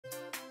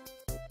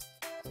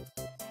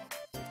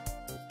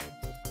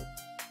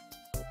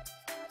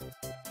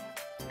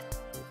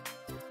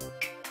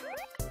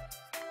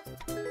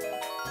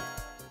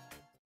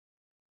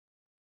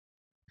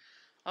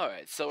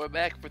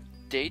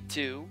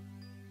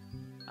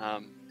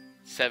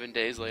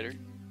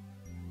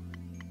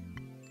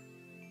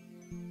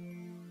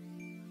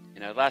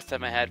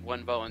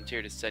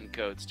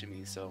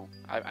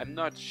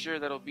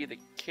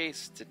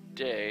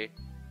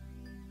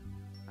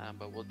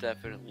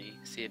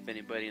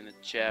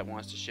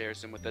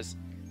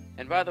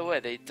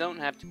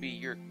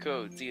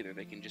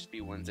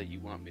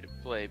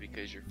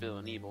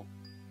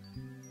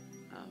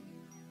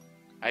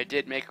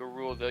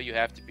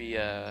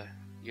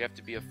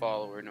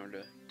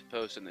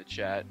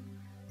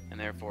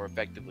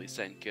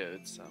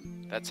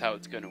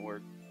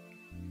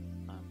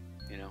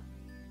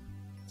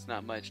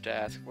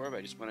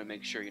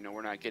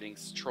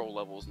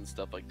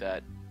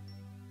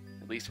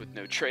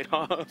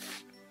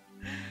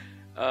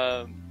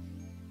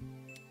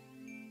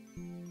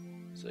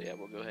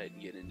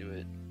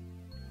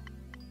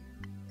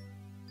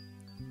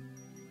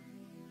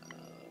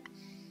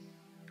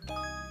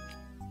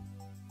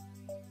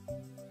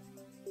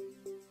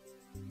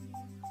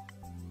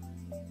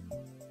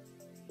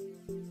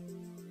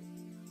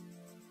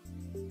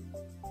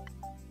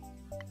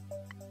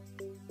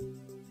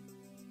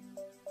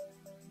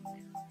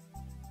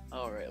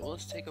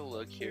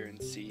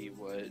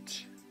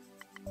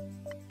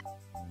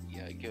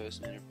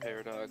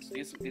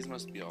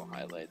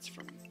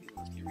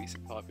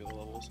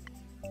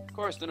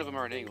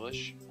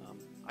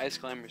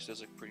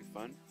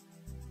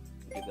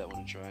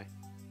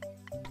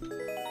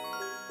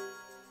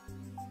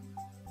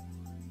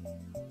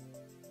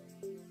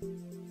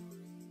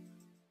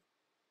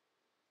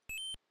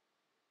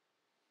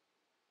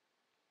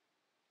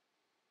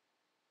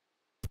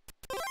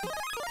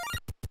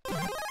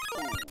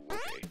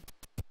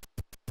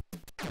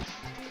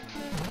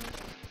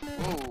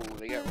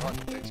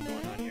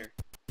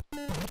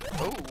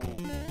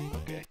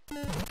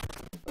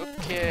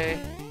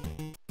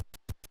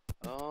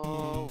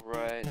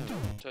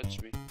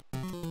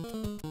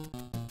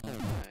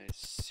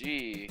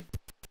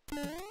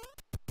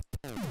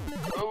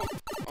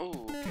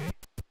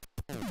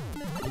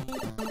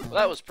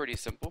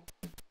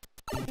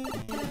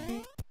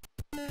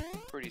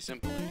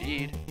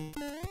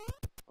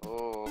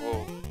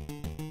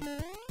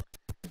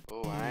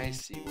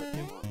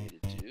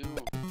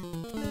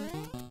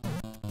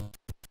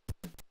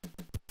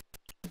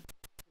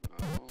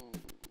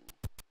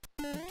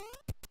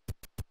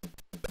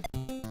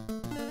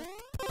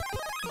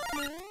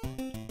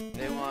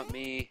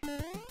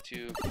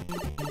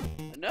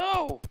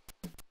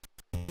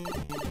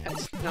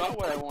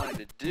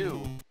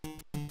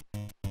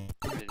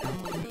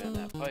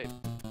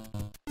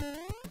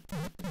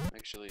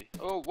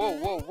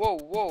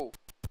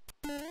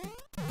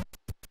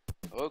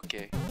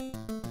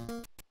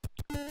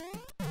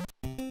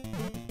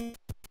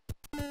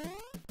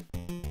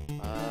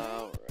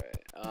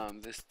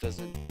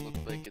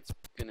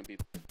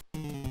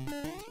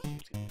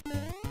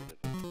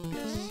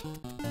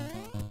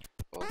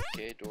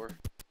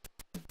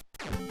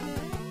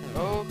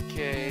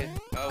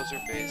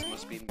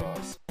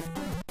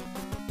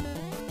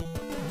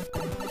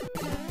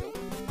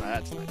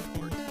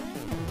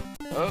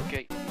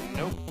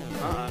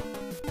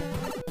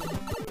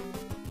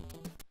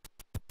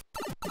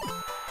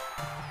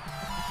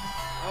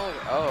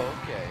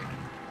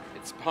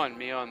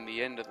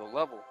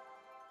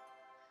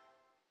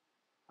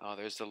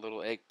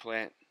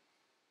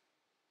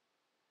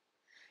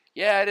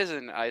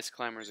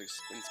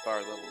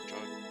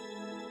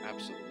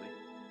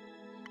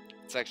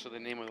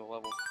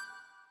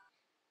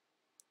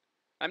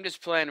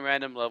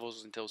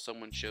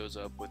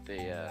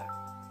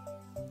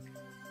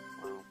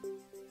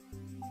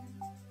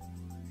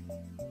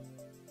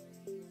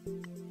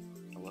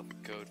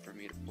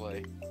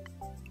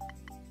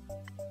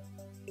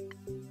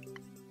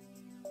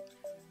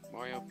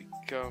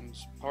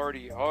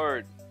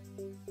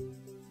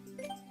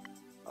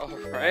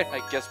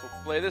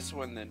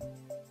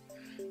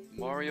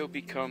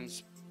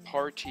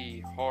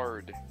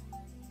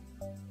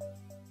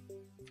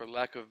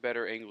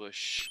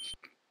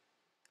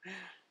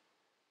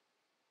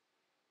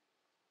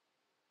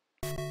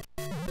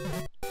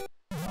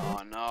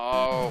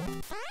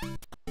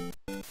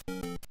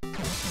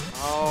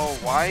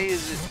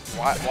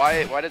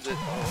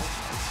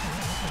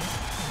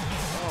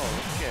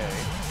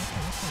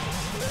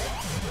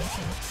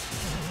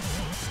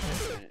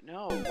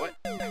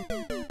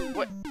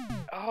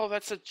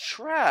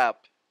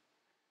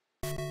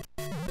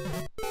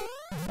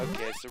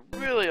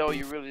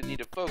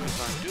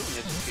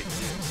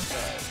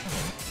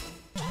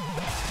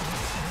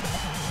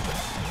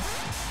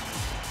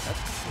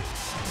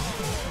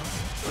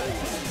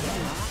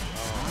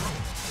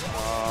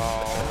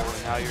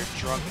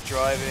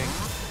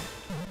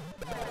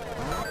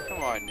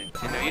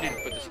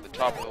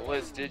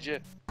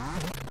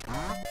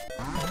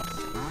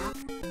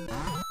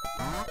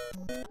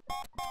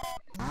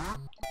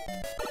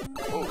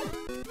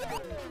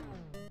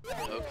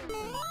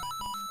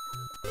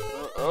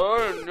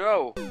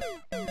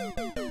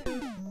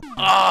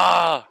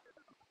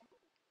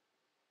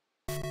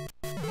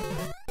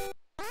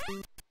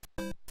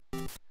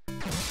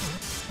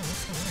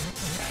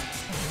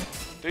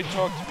Hey,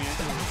 talk to me. I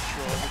know it's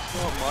wrong. It's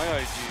not my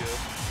idea.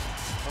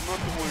 I'm not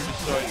the one who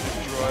decided to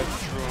drive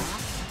drunk.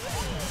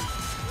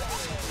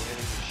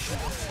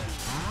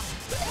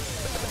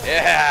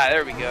 Yeah,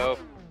 there we go.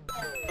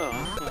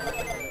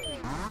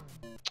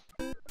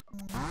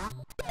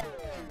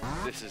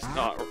 This is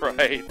not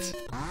right.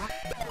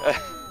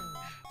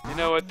 You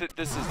know what?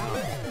 This is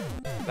not.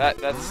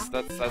 That's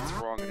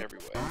wrong in every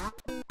way.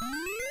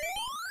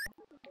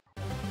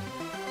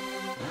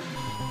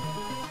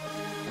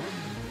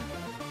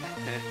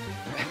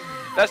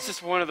 That's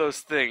just one of those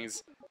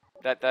things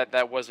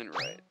that wasn't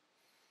right.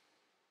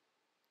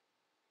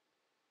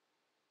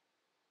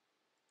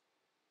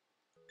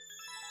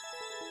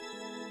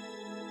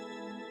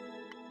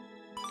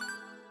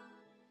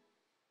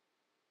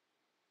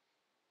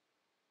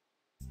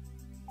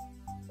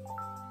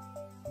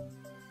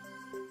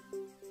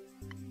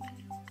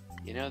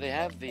 You know, they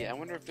have the, I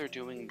wonder if they're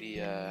doing the,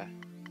 here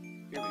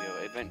we go,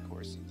 event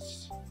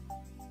courses.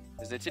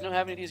 Does Nintendo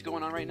have any of these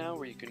going on right now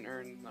where you can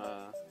earn,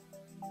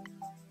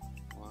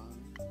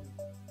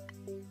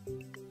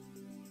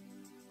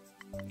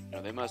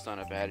 no, they must not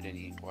have added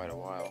any in quite a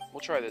while. We'll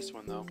try this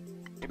one though.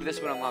 Maybe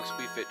this one unlocks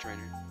Wii Fit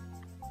Trainer.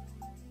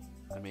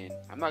 I mean,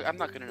 I'm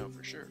not gonna know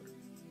for sure.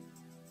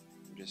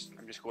 I'm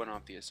just going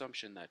off the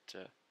assumption that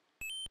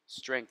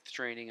strength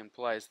training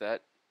implies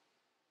that.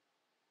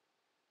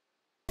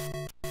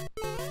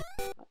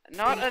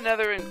 Not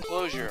another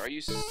enclosure. Are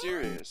you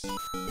serious?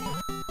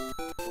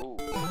 Oh,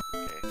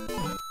 okay.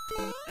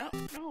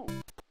 No.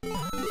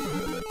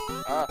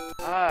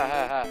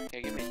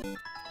 Okay, give me.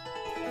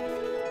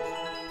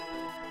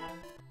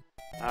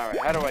 Alright,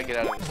 how do I get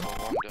out of this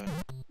level? I'm done.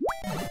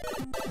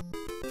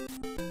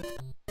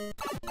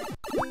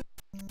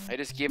 I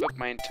just gave up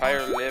my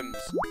entire limbs.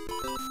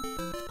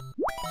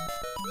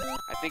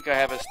 I think I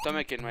have a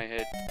stomach in my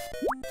head.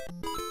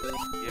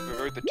 You ever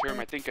heard the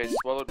term, I think I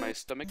swallowed my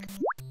stomach?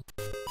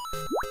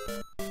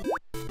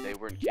 They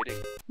weren't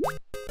kidding.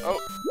 Oh,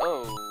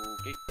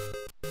 okay.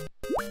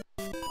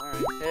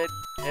 Alright, head.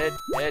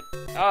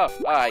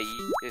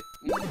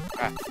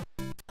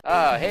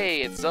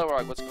 Hey, it's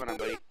Xelrog. What's going on,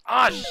 buddy?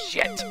 Ah,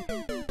 shit!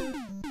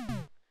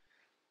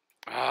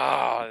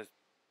 Ah,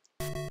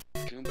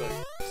 Goomba,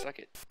 suck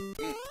it.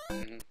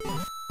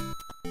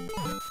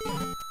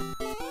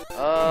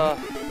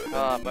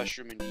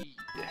 Mushroom indeed.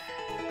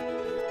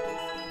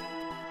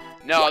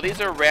 No, these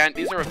are event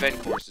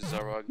courses,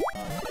 Xelrog.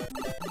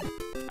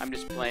 I'm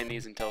just playing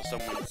these until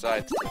someone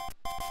decides to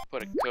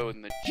put a code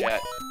in the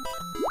chat. Yeah.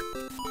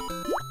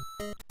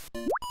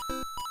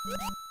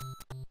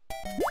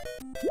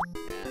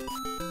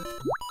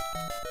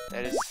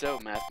 That is so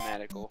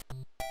mathematical.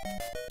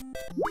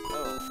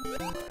 Oh,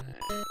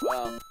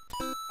 well,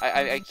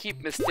 I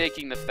keep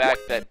mistaking the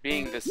fact that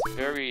being this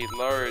very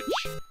large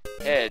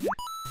head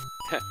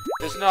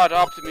does not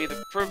offer me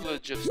the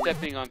privilege of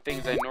stepping on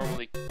things I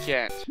normally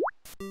can't.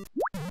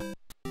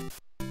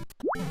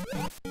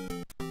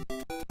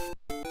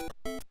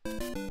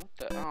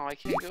 Oh, I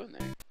can't go in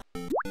there.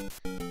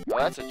 Oh,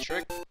 that's a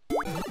trick.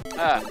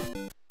 Ah.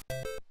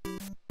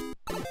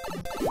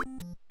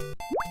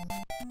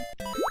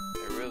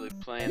 They're really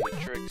playing the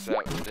tricks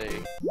out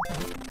today.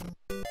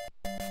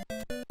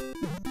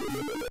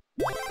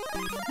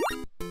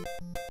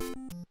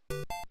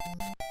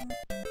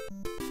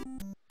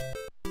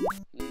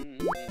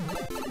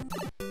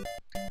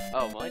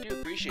 Oh, well, I do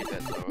appreciate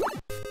that, though.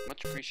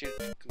 Much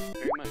appreciated.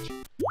 Very much.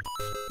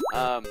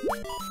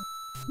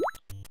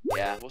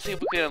 Yeah, we'll see if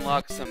we can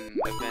unlock some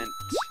event,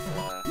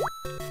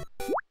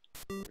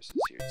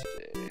 courses here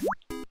today.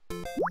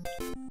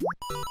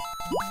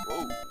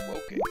 Whoa,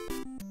 okay.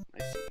 I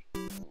see.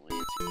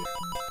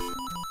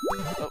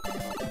 Oh,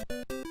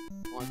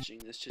 watching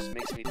this just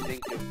makes me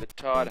think of the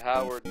Todd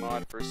Howard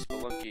mod for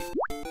Spelunky.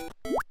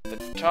 The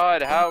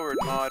Todd Howard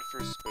mod for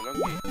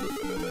Spelunky.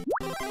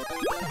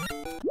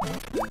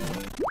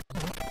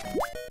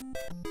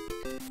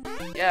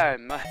 Yeah,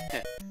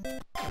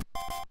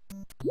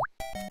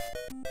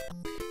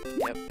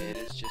 yep, it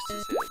is just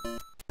his head.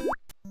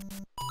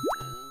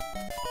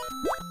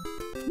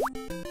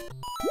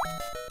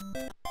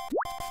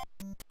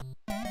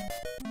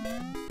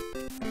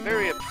 I'm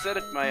very upset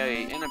at my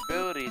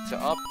inability to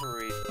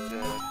operate,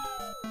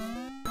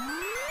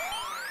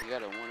 you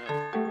gotta one-up.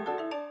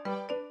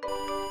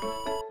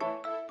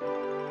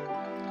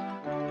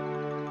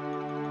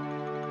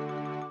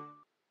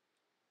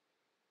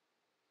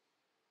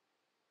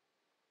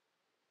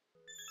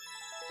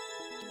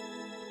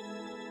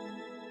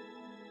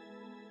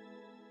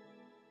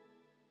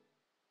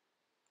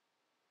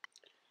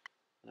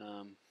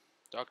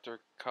 Dr.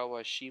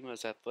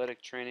 Kawashima's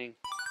athletic training.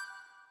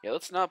 Yeah,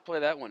 let's not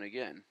play that one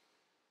again.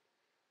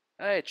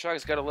 Hey,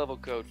 Chuck's got a level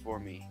code for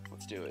me.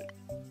 Let's do it.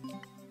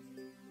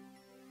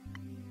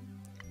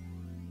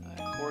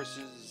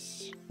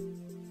 Courses.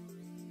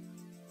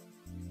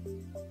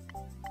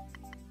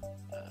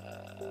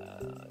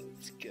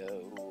 Let's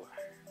go.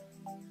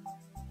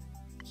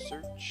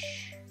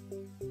 Search.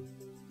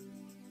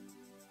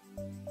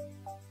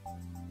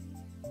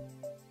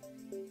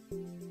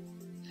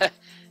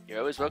 You're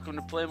always always welcome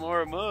to play more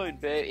of mine,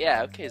 babe.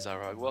 Yeah, okay,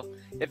 Xelrog. Well,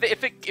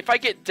 if I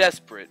get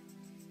desperate,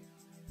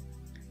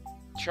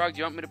 Trog, do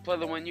you want me to play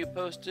the one you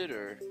posted,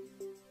 or?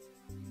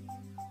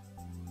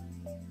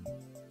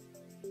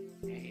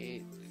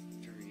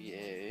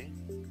 83A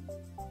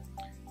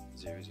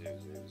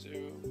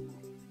 0000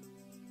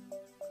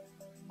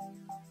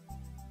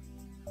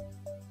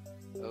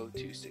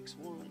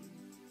 0261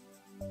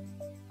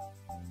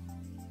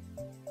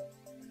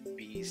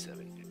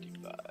 B755.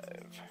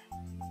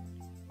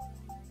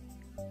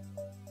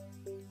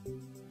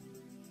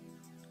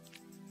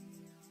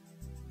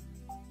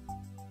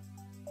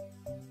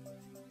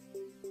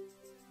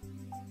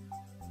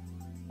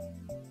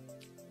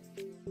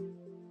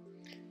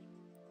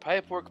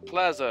 Pipework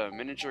Plaza,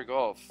 miniature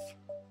golf.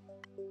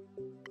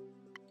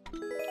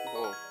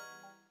 Whoa.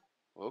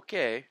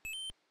 Okay.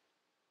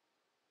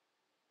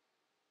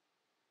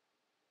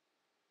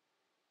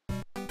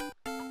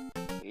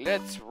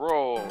 Let's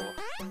roll.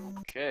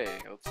 Okay,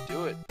 let's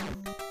do it.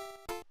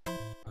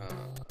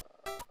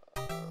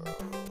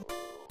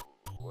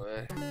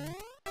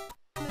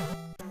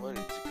 What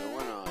is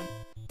going on?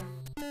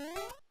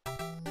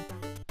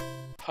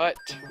 Putt.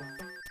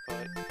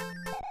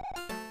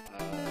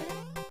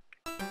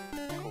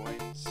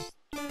 Coins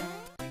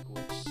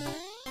equals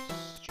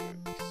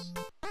strokes.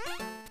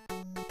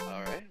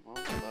 Alright, well,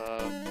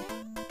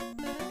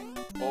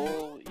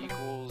 bowl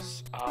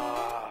equals,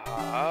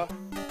 par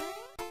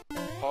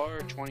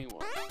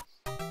 21.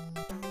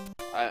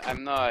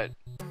 I'm not.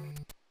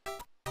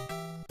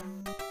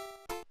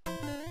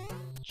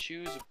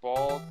 Choose a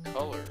ball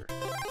color.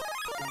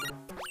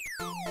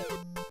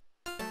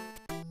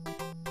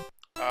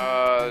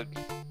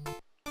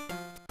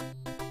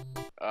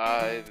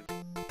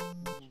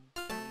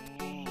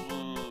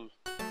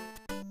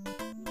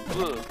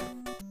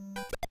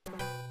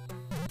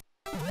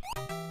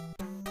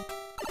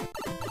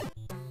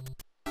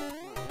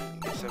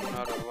 Guess I'm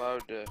not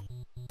allowed to.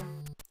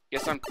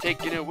 Guess I'm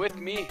taking it with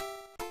me.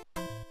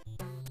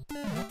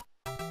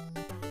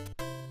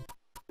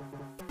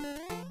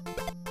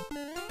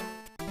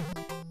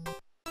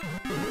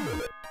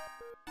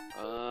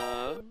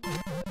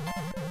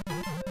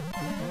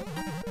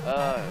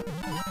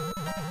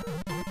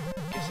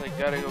 Guess I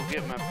gotta go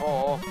get my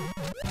ball.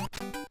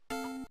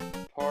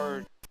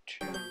 Par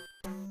 2.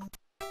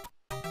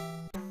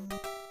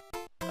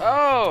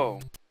 Oh!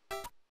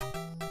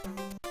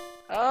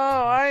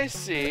 Oh, I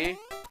see.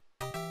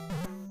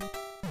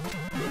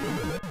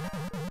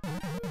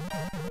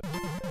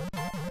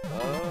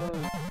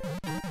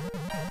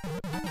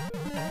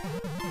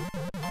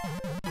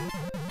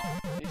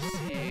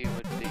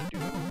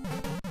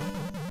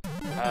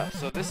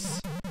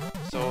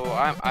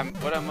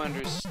 What I'm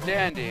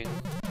understanding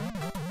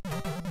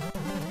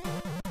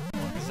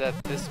is that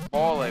this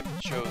ball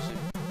I've chosen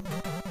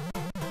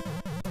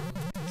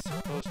is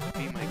supposed to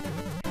be my good.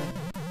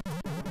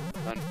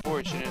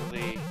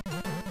 Unfortunately,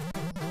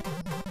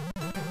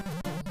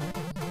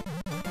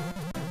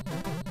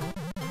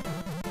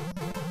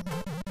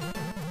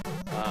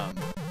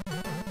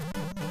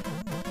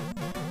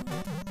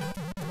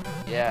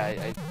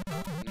 yeah,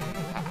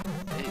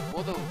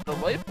 well, the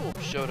light bulb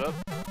showed up.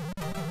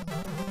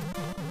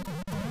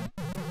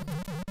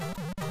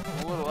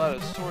 Out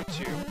of sorts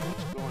here.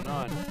 What's going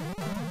on?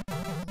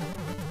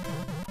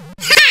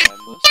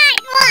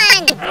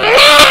 I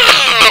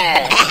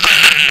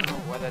don't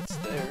know why that's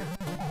there.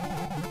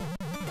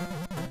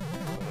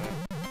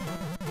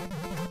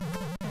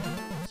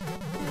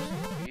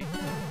 Maybe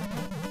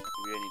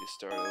I need to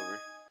start over.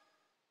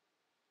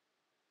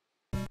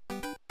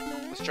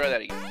 Let's try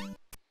that again.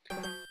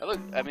 Now look,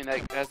 I mean,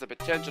 that has the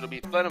potential to be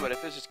fun, but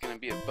if it's just gonna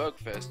be a bug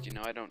fest, you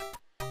know, I'm not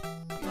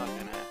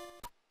gonna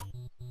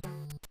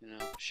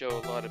show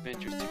a lot of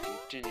interest to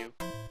continue.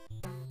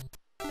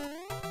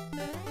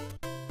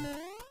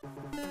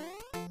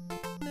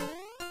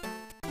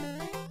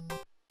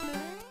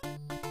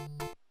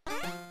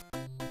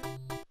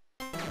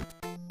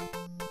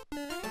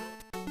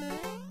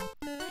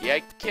 Yeah, I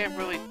can't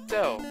really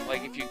tell.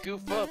 Like, if you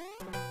goof up,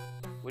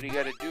 what do you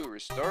gotta do?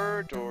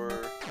 Restart,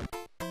 or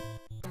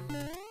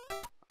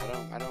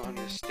I don't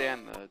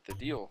understand the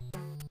deal.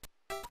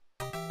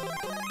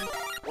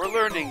 We're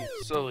learning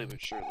slowly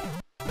but surely.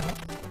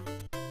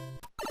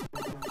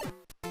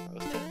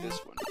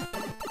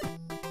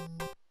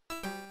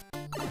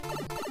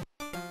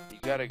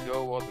 Gotta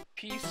go while the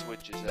P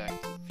switch is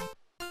active.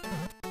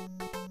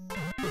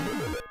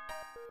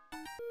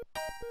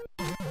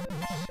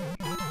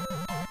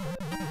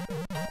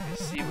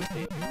 Let's see what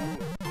they do.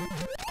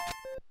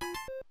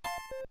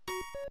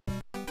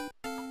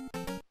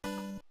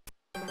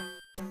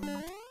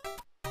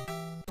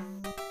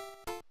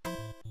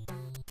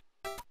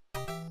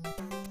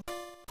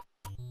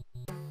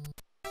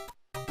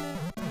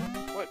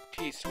 What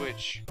P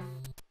switch?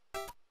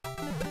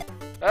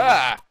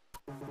 Ah!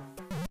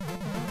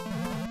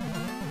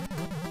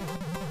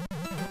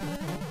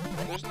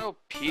 There's no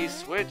P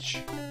switch.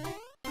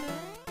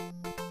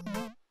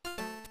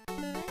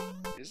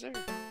 Is there?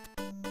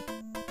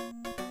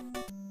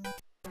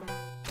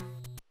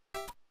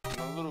 I'm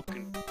a little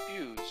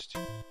confused.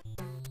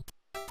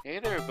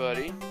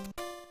 buddy.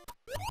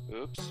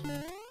 Oops.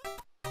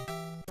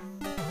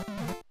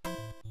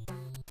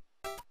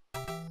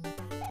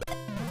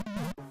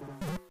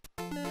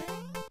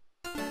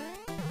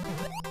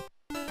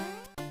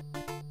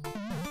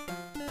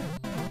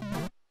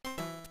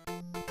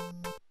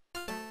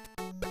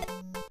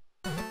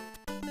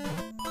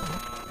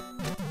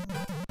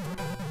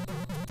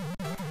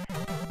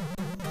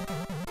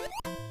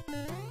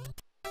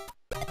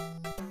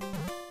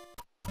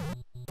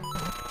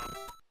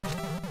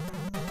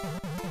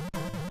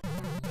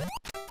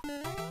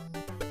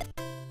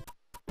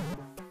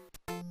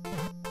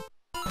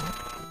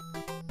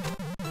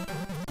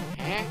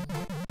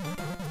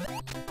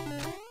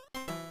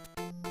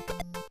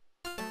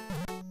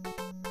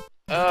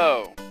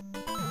 Oh.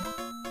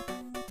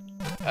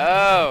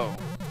 Oh.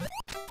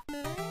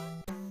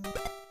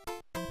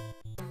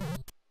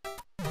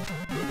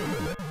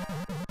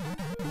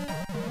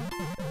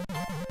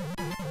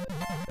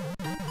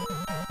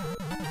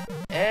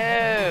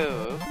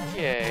 Oh,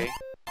 okay.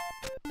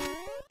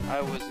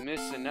 I was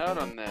missing out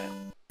on that.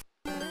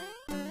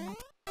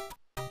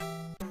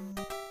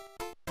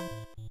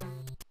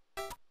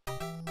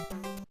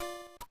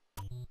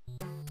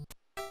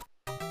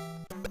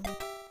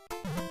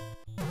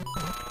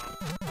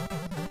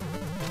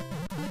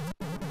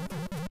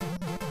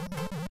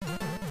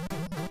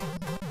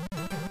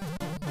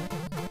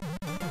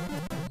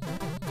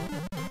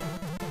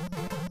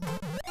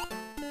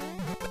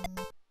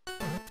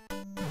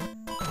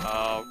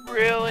 Oh,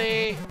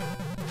 really?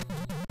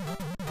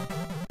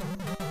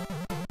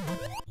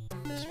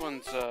 This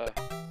one's,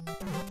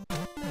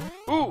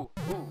 Ooh!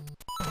 Ooh!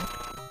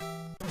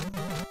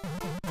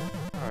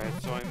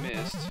 Alright, so I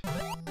missed.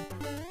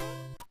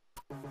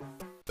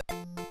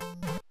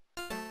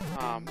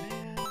 Aw,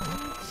 man.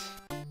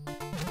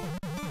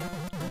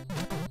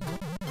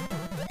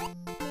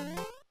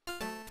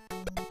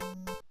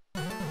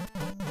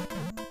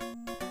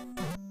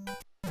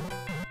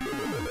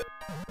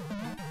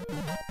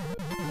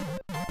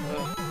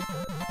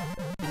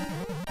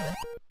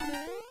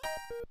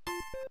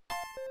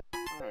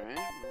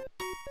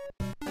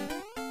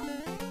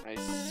 I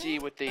see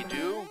what they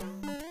do.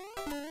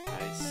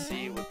 I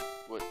see what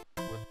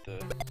the...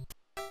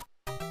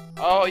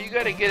 Oh, you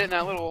gotta get in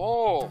that little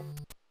hole.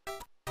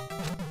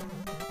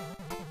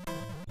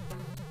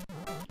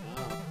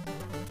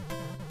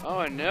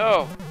 Oh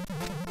no.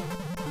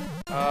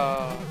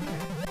 Oh,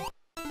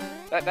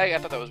 okay. I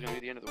thought that was gonna be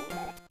the end of the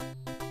world.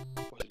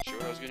 Wasn't sure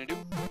what I was gonna do.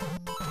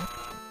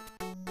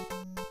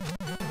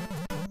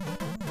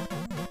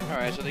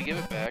 Alright, so they give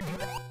it back.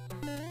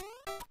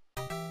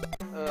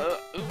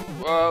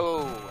 Ooh,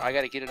 oh, I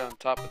gotta get it on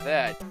top of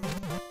that.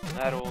 And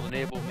that'll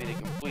enable me to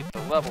complete the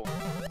level.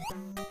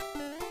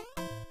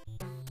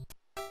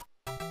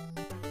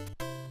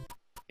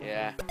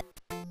 Yeah.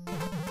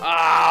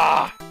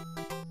 Ah!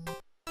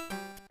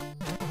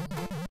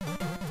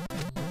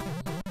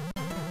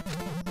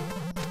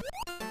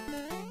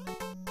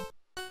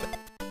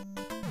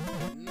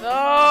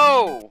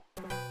 No!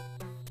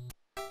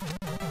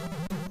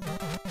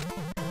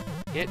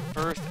 Hit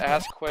first,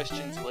 ask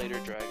questions later,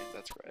 dragons.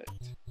 That's correct.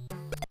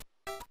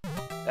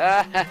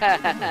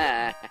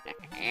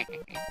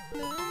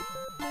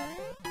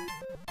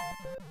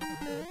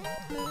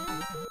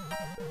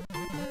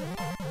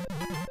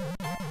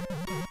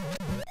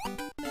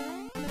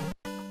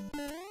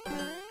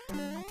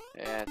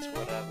 That's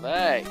what I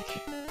like.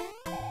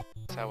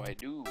 That's how I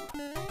do.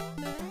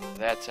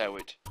 That's how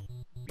it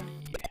be.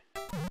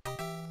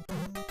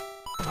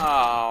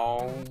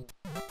 Oh,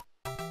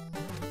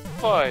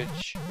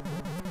 fudge.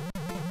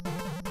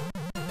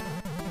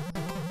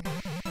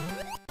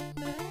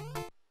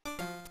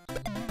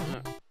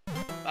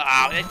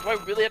 Do I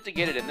really have to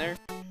get it in there?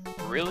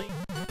 Really?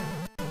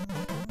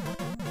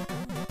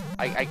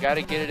 I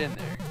gotta get it in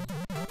there.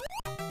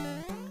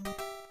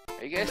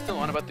 Are you guys still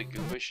on about the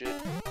Goomba shit?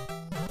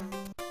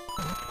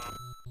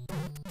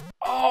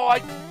 Oh,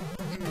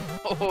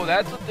 oh,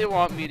 that's what they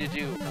want me to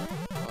do.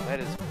 Oh,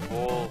 that is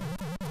bull.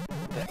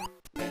 That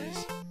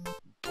is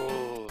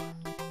bull.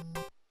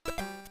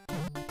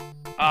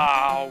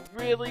 Oh,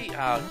 really?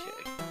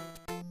 Okay.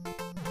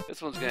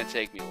 This one's gonna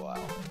take me a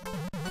while.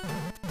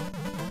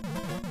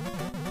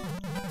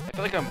 I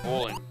feel like I'm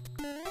bowling.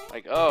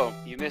 Like, oh,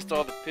 you missed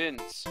all the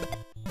pins.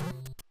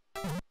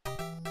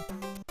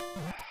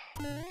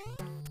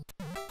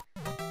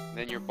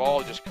 Then your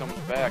ball just comes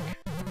back.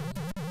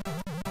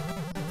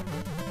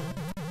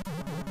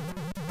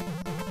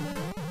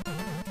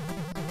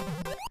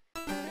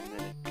 And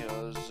then it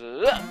goes...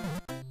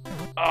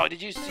 Oh,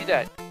 did you see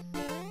that?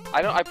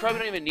 I probably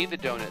don't even need the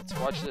donuts.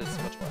 Watch this.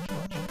 Watch.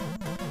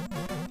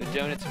 The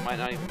donuts might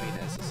not even be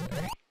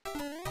necessary.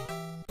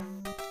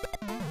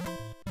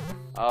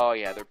 Oh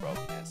yeah, they're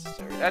probably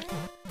necessary. That's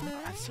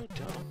so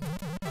dumb.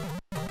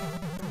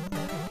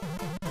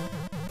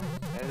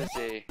 That is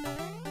a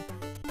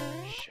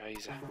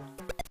Scheiße.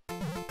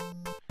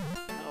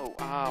 No,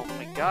 oh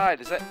my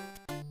god, is that...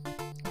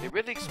 They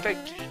really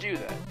expect you to do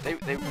that. They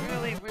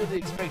really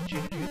expect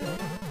you to do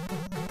that.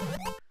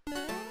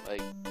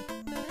 Like...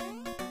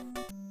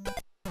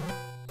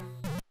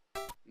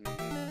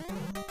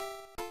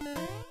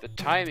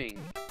 timing.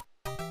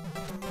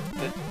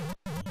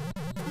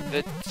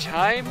 The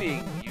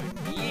timing you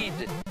need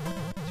to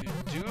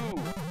do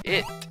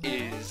it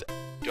is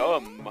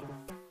dumb.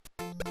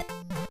 But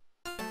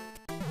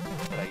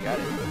I got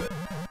it.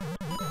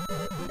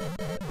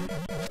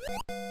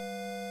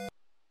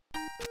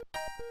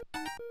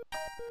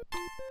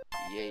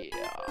 Yeah.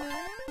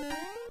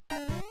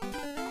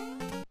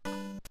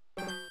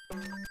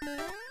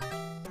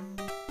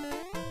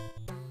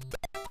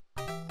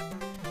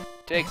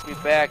 Takes me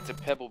back to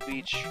Pebble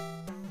Beach.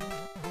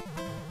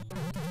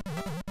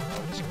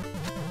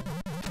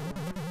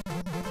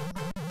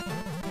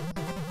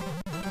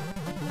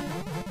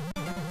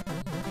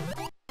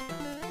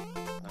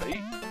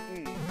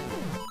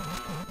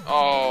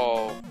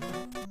 Oh,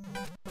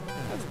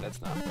 that's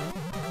not fun.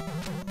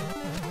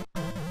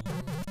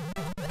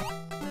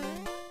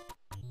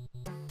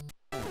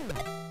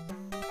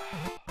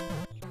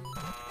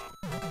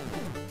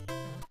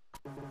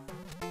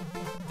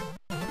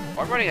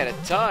 I'm running out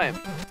of time.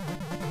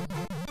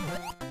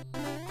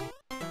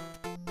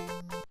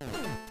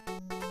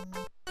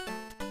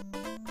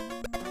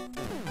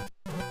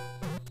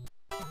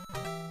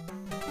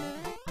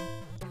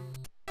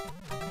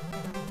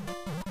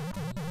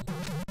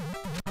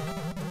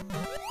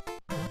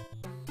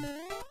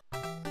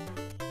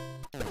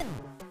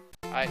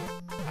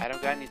 I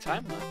don't got any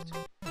time left.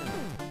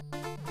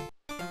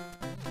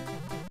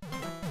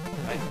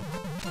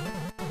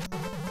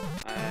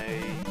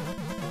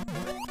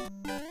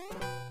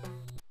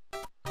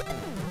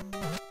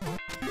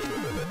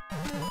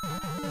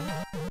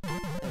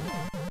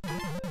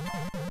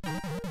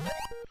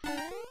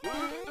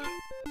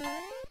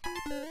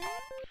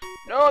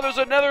 No, there's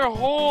another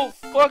hole!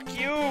 Fuck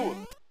you!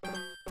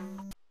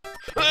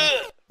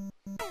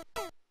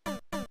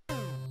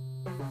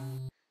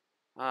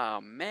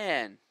 Oh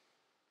man.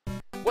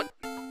 What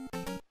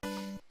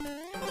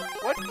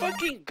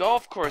fucking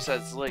golf course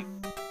has like...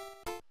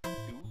 Oh,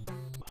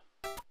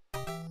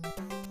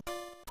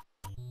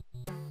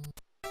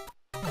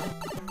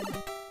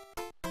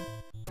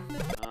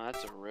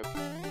 that's a rip.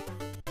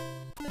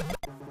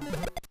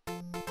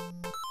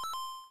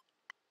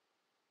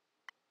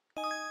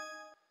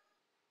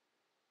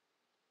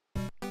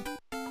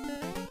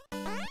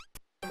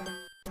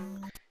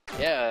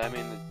 Yeah, I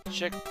mean, the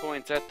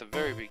checkpoint's at the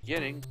very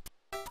beginning.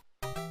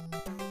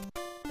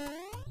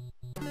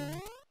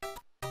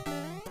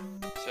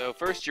 So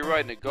first you're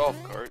riding a golf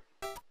cart.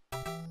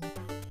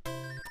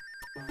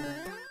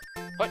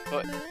 Putt.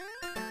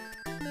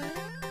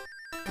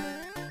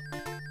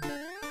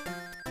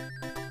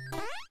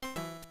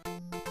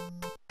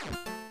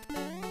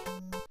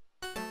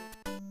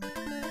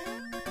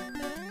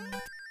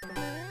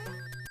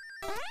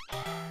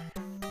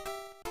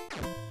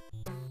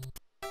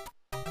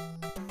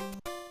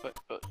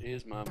 Putt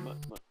is my mutt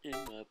in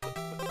my butt.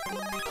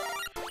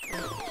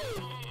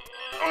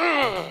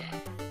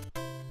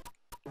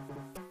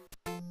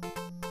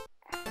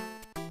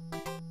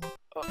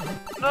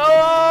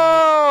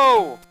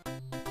 No!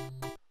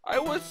 I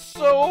was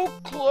so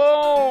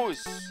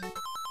close!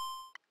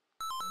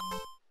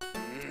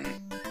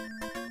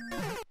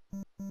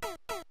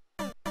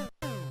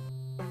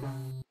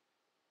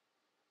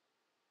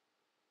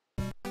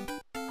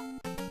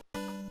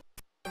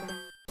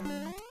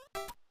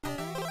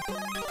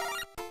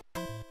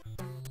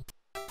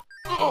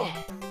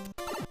 Oh.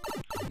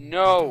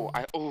 No!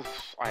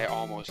 I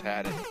almost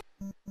had it.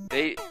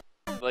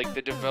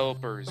 The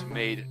developers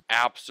made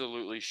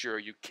absolutely sure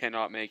you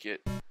cannot make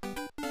it.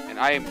 And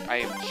I am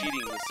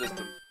cheating the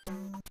system.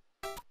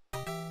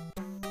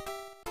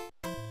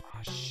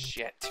 Oh,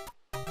 shit.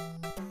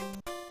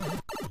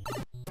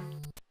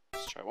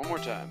 Let's try one more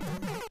time.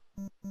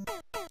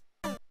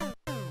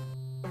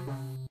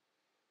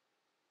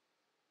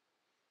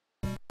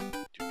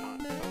 Do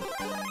not.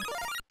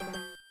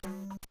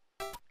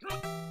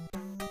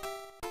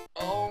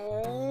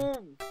 Oh!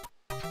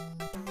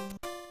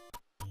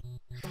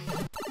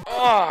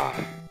 Ah!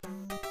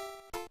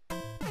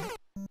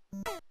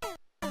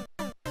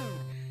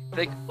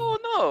 Like, oh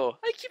no,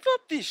 I give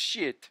up this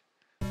shit.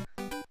 I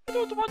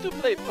don't want to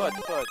play putt.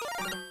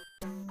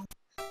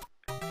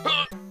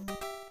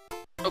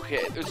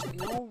 Okay, there's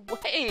no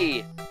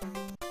way.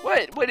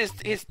 What is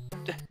his?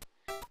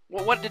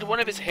 What did one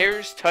of his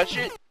hairs touch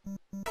it?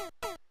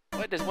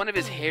 What does one of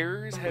his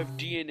hairs have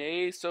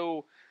DNA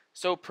so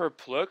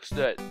perplexed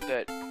that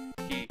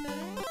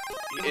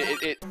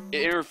it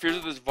interferes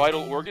with his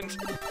vital organs?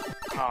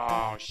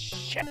 Oh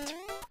shit.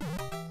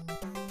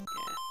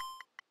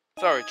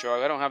 Sorry,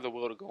 Trog, I don't have the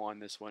will to go on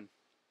this one.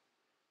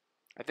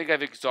 I think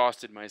I've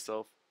exhausted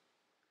myself.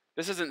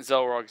 This isn't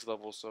Xelrog's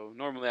level, so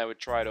normally I would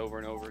try it over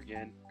and over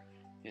again,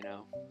 you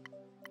know.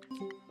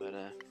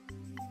 But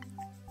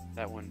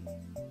that one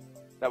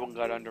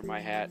got under my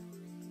hat.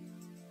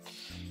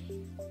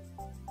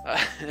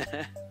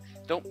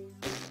 Don't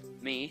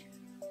me.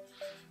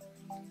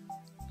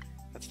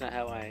 That's not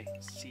how I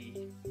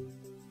see.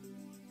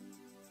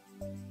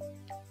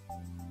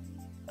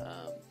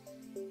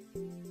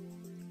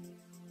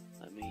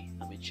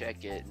 Let me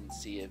check it and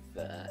see if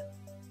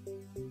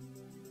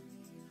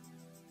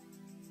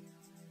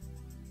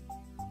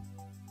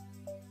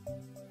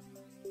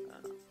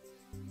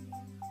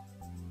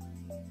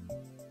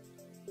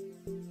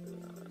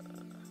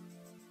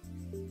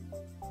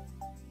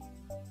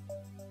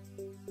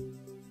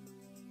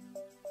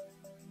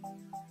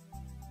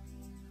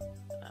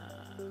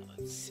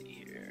Let's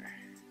see here.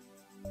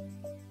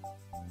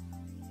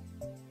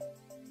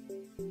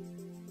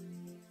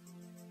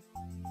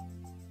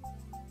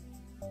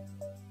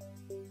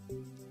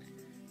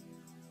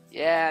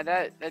 Yeah,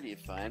 that'd be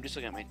fine. I'm just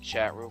looking at my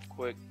chat real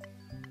quick.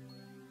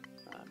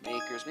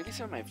 Makers. Maybe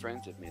some of my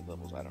friends have made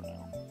levels. I don't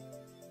know.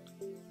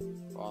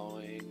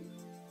 Following.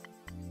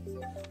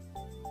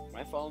 Am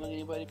I following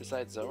anybody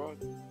besides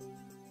Xelrog?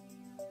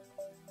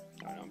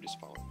 I don't know. I'm just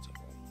following Xelrog.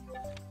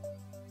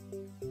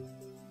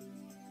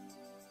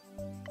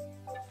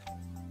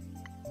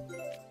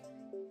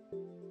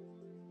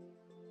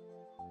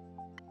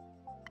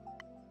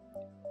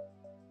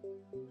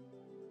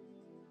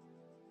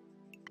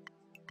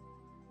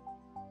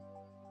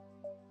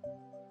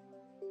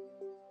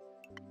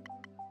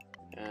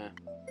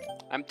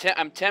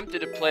 I'm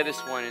tempted to play this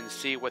one and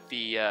see what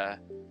the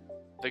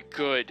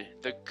good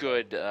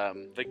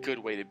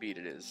way to beat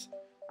it is.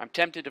 I'm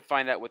tempted to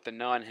find out what the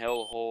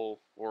non-hellhole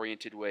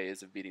oriented way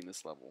is of beating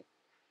this level.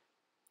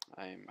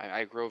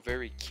 I grow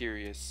very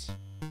curious.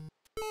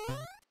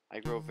 I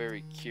grow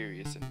very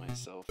curious in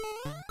myself.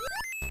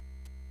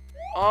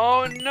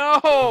 Oh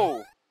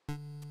no!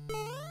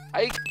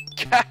 I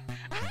got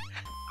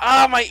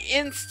my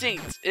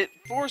instinct! It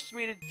forced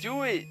me to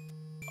do it.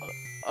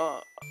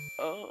 Oh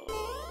no.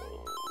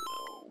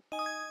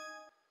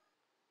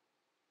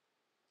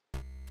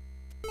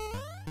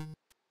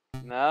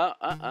 No,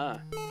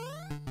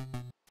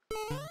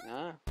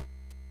 No.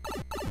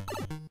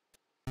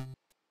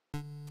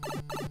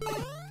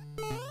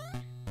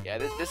 Yeah,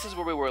 this is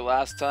where we were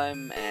last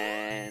time,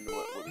 and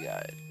what we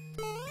got?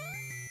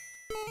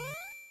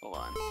 Hold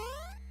on.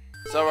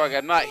 Xelrog,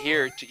 I'm not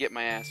here to get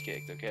my ass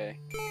kicked, okay?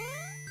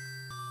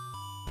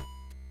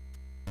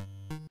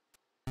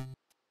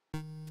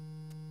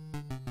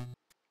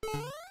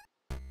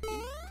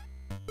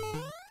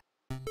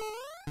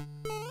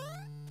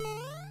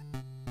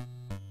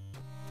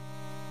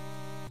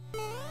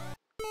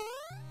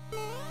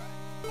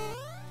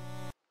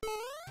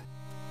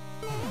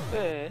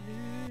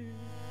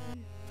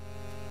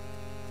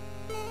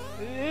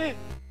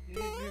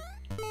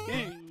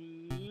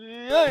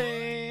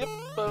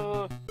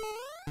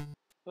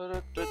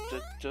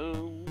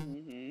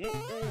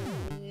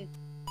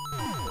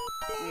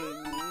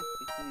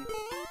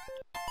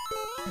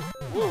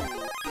 Whoa.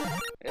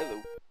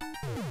 Hello.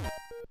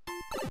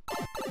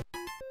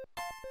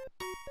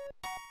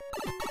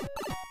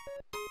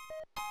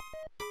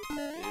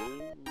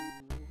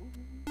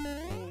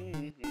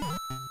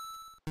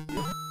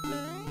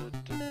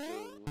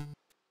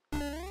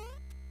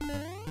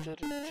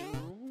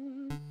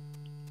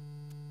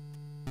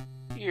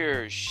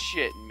 You're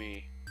shitting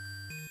me.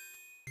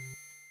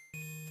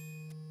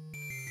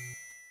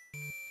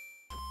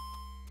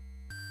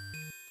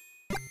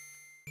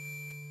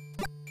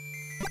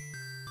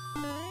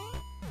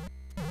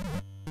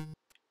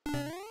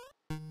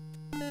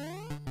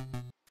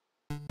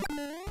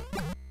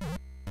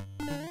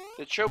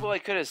 The trouble I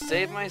could have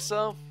saved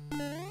myself?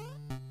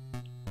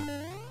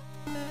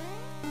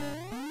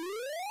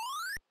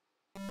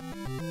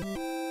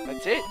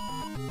 That's it.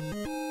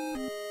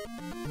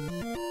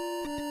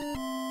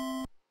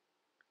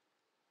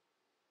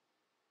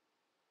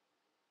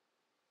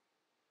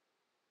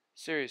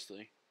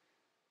 Seriously.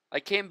 I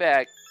came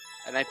back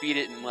and I beat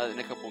it in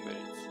a couple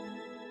minutes.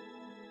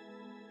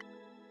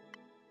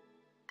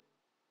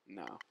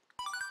 No.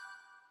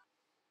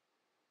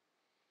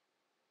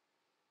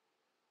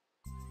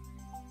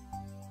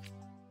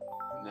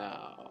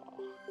 No.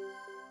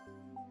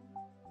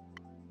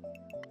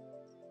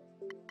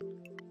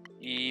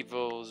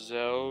 Evil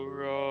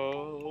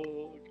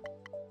Xelrog.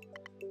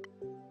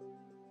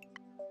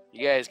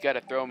 You guys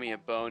gotta throw me a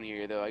bone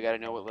here, though. I gotta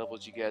know what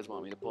levels you guys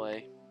want me to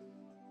play.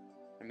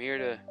 I'm here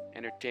to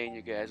entertain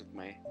you guys with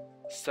my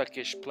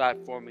suckish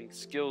platforming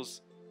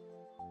skills.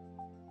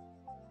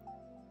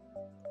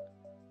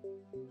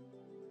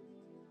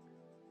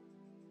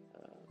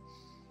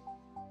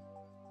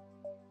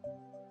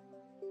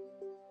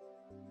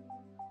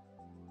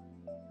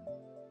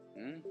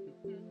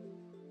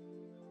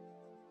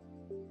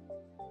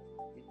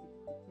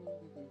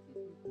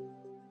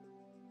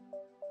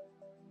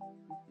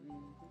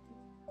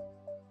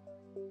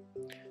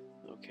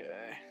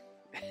 Okay.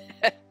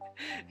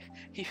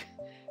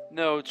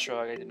 No,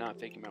 Trog, I did not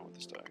take him out with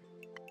a star.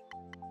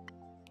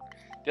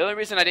 The only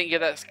reason I didn't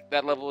get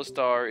that level of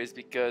star is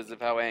because of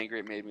how angry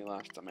it made me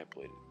last time I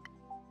played it.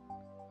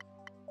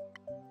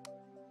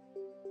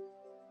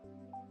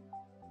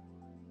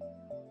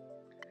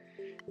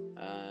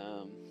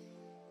 Don't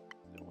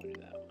want to do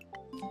that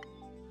one.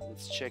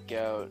 Let's check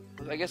out.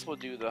 I guess we'll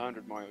do the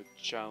 100 Mario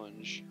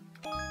challenge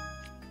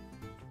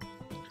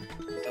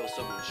until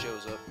someone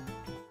shows up.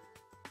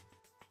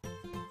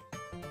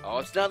 Oh,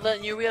 it's not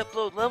letting you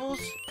re-upload levels?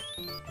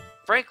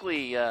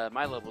 Frankly,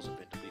 my levels have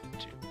been deleted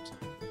too. So.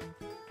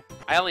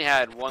 I only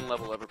had one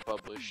level ever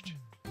published.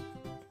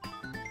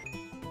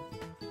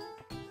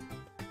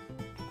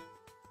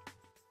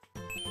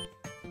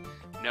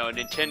 No,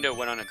 Nintendo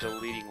went on a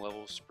deleting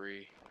level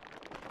spree.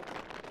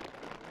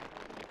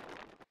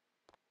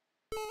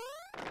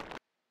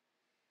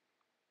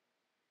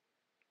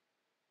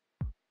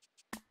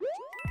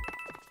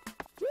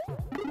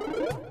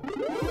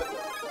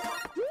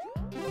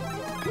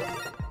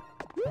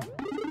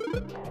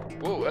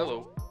 Oh,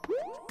 hello.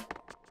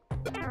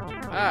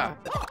 Ah.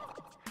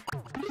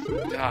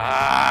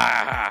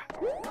 Ah.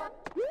 Oh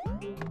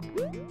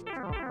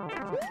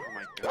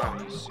my god,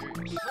 are you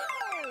serious?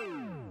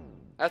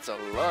 That's a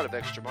lot of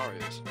extra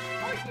Marios.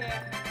 Oh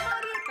yeah,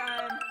 Mario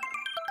time!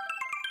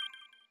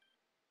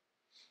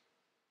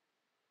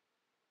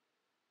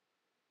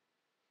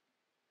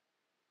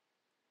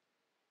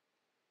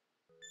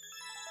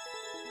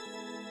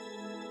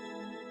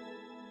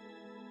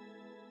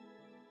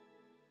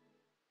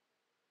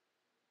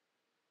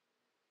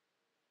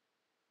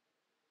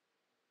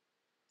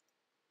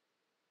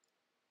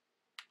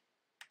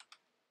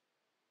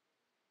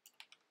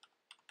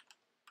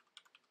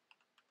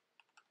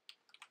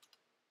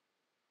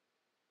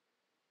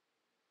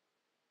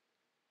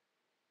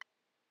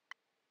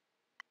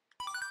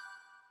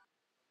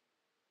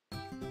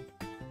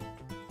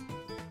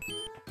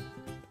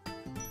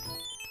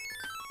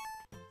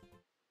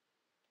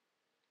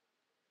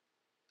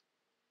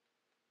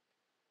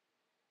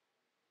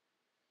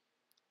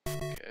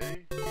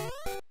 Okay.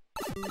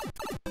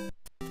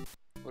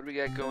 What do we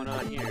got going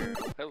on here?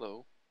 Oh,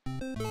 hello.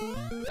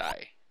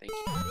 Die. Thank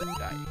you.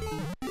 Die.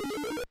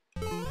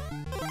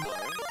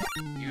 Alright.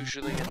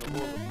 Usually in the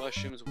world of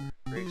mushrooms, we're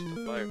raised with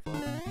a fire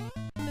flower.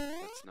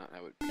 That's not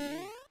how it be.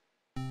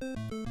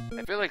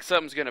 I feel like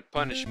something's gonna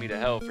punish me to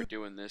hell for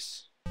doing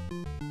this.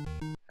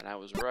 And I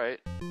was right.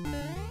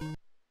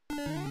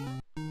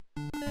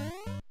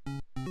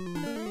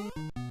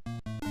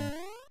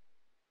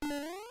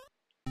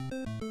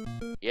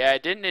 Yeah,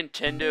 didn't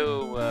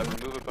Nintendo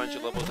remove a bunch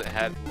of levels that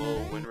had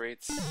low win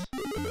rates?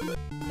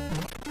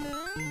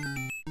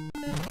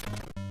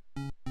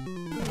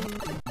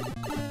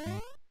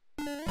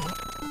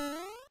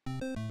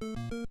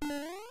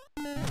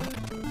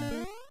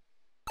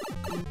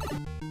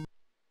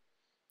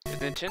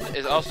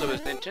 Is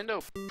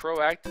Nintendo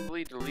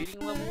proactively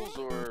deleting levels,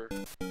 or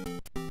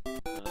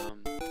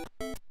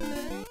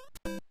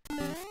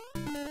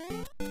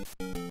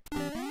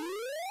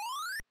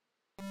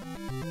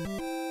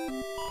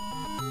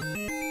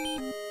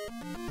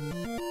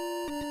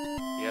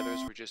the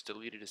others were just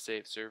deleted to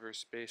save server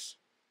space?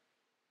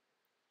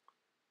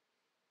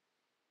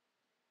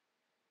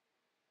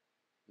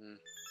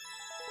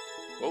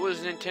 What was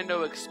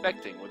Nintendo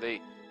expecting?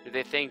 Did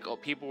they think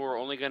people were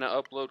only gonna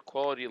upload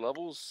quality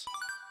levels?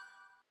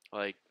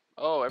 Like,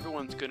 oh,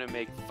 everyone's gonna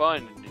make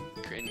fun and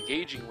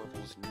engaging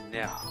levels?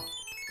 No.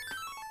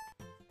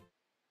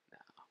 No.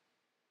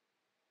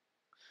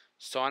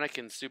 Sonic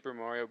and Super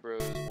Mario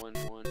Bros.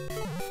 1-1. Hey.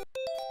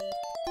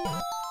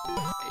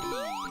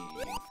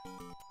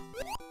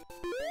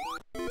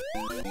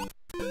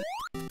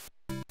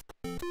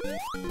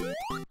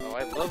 Oh,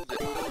 I loved it.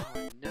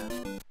 Oh, no.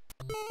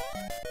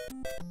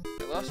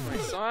 I lost my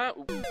Sonic.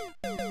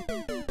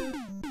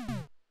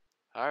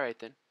 Alright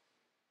then.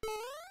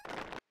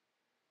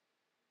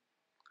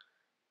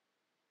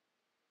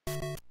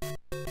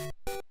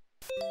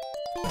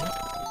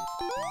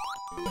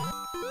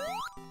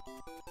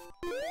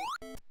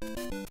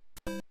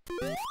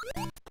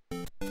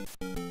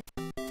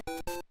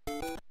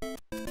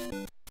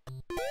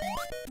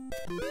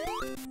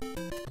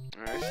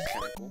 Alright, that's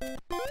kinda cool.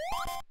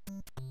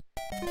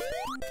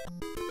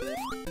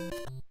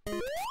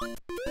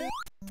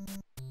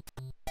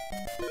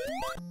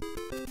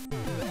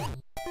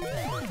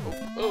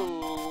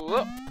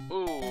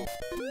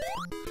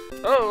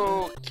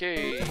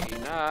 Okay,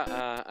 no.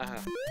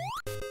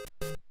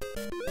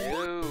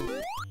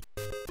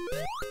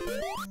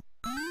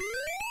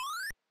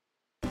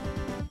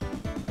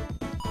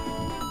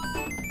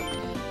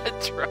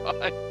 That's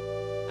right.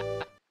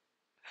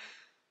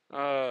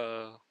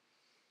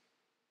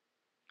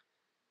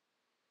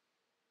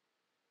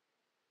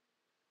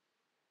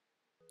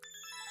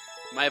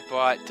 My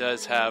bot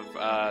does have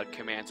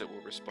commands it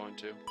will respond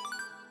to.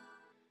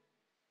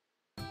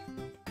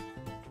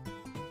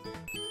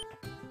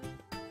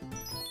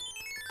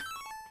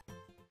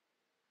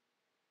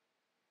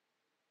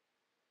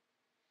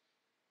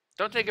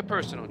 Don't take it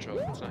personal, Troll.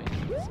 It's not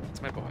you.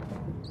 It's my bot.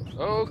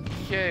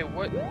 Okay,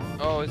 what?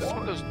 Oh, is this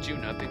one of those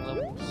do-nothing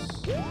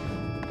levels?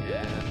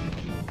 Yeah.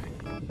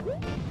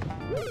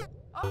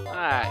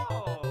 Ah,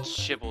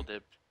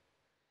 shibble-dip.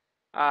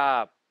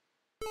 Ah,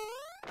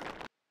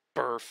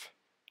 burf.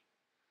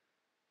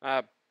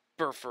 Ah,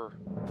 burfer.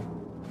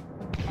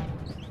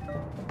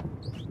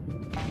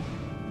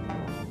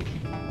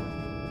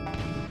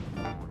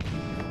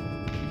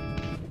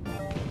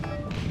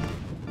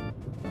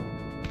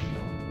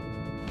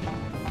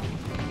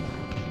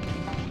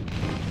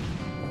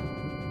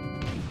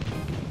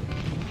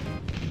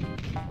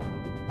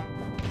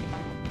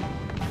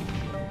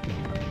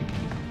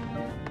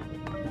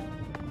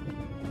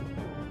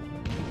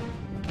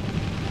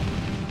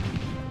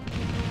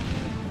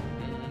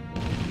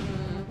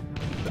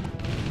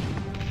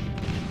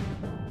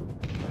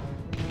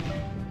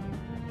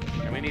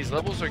 These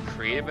levels are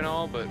creative and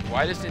all, but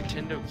why does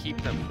Nintendo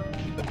keep them?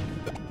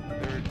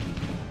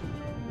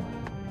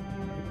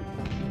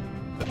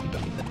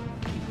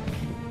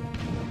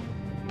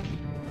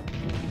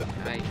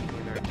 I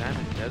either a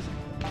diamond doesn't.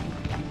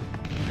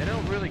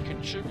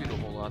 contribute a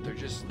whole lot. They're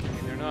just, I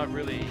mean, they're not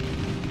really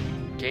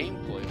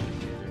gameplay.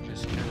 They're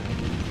just kind of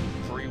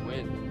free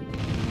win.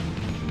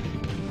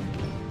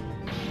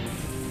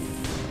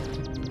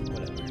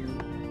 Whatever.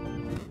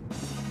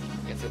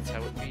 I guess that's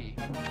how it be.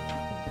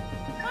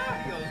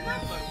 Mario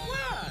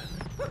 #1!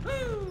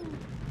 Woohoo!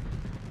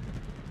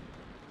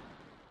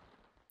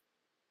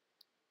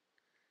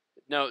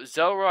 No,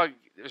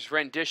 Xelrog's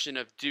rendition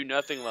of do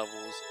nothing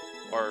levels,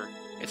 or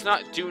it's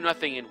not do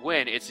nothing and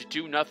win, it's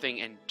do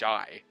nothing and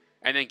die,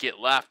 and then get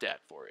laughed at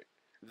for it.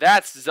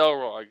 That's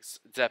Xelrog's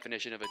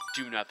definition of a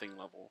do nothing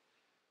level.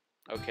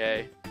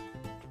 Okay?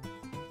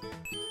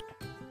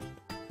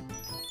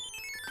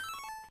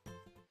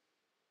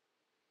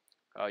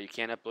 Oh, you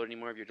can't upload any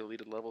more of your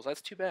deleted levels?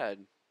 That's too bad.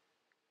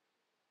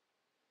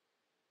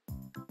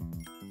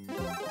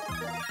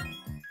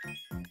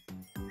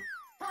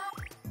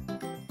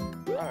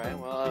 Alright,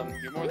 well,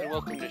 you're more than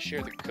welcome to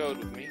share the code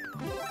with me.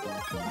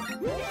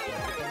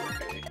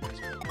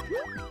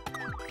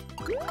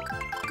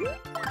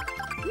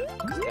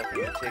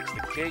 Definitely takes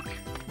the cake.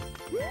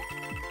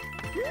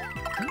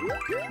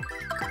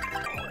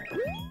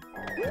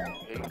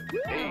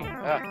 Hey,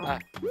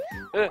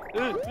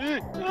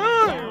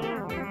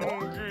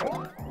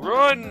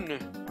 Run!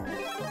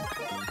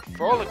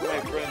 Frolic, my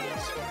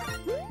friends.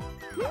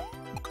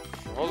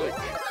 Frolic.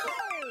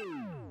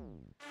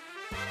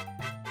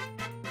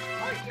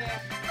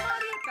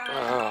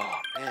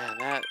 Oh man,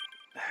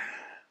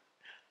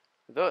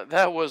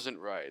 that wasn't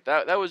right.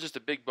 That was just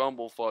a big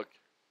bumblefuck.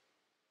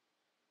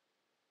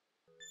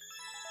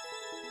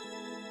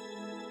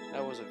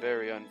 That was a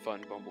very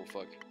unfun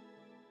bumblefuck.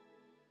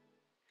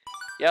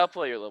 Yeah, I'll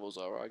play your levels,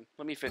 Xelrog.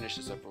 Let me finish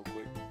this up real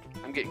quick.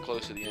 I'm getting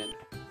close to the end.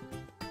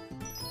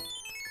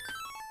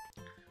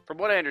 From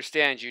what I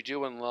understand, you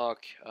do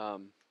unlock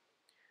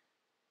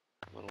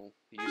little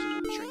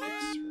usable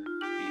trinkets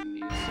for beating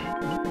these.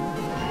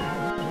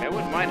 I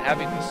wouldn't mind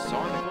having this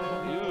Sonic.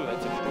 Ooh,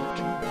 that's a fruit.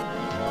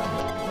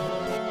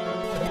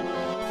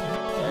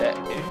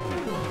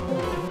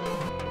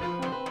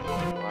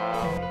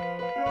 Wow.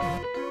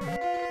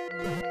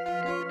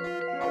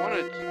 I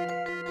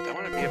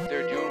wanna be up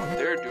there doing what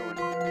they're doing.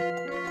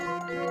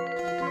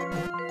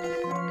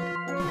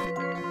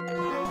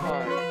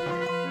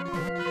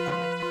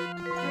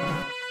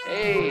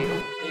 Hey.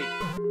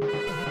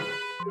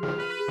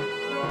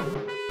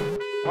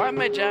 Why am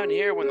I down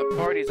here when the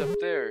party's up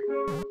there?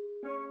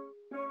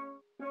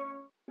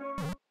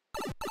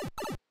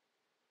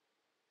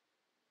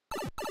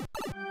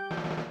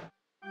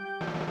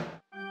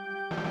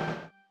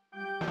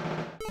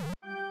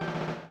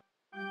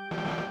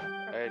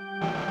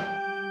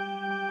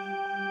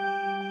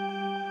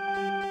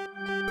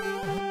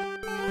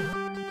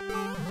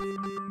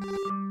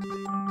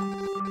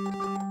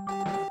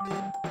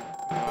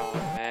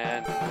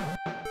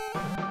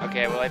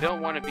 Okay, well I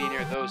don't want to be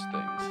near those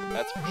things,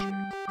 that's for sure.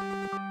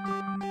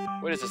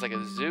 What is this, like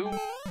a zoo?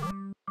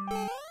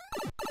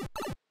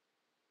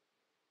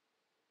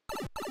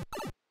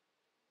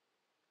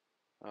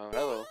 Oh,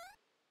 hello.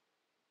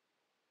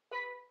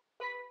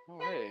 Oh,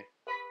 hey.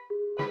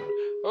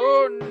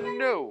 Oh,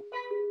 no!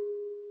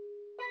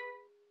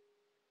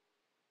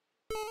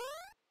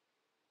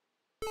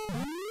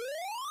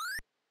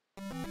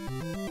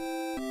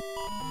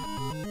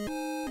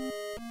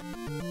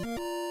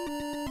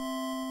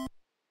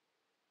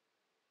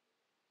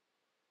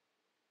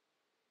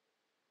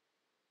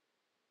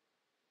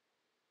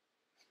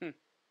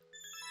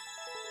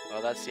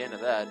 Well, that's the end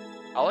of that.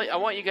 I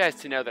want you guys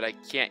to know that I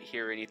can't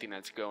hear anything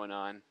that's going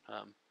on.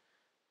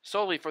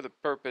 Solely for the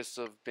purpose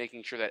of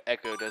making sure that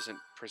echo doesn't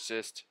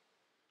persist.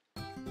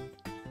 I'm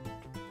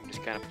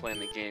just kind of playing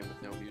the game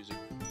with no music.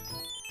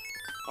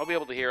 I'll be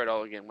able to hear it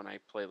all again when I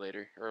play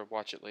later, or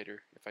watch it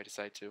later, if I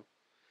decide to.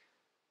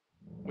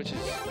 Which is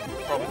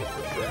probably the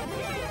preferred.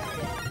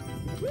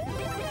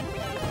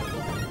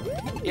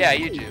 Yeah,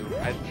 you do.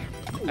 I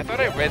thought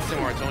I read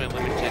somewhere it's only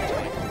limited to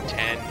like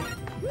 10.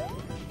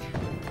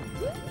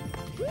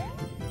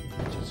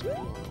 Which is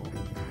cool.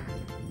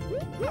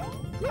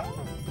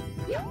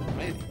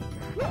 Wait.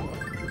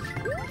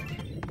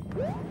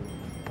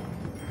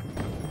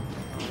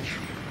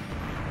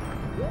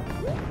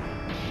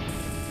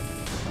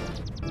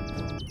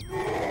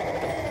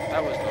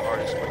 That was the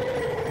hardest one yet.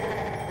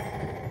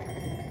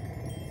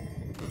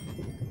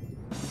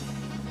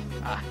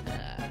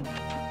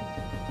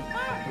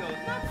 Mario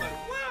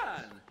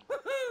 #1!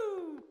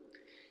 Woohoo!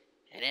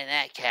 And in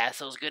that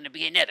castle's gonna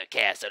be another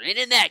castle. And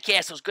in that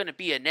castle's gonna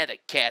be another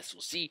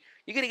castle. See?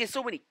 You're gonna get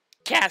so many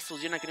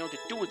castles you're not gonna know what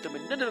to do with them,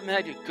 and none of them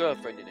have your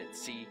girlfriend in it,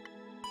 see?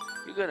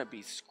 You're gonna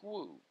be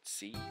screwed,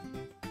 see?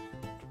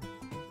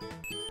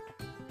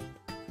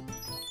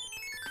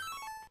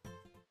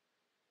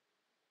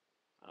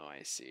 Oh,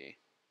 I see.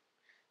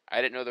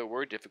 I didn't know there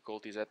were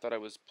difficulties. I thought I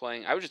was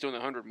playing... I was just doing the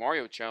 100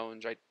 Mario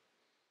challenge. I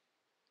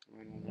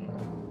don't know.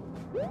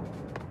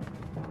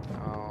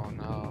 Oh,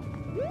 no.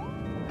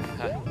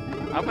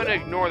 I'm gonna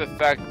ignore the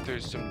fact that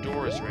there's some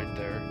doors right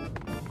there.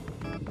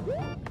 I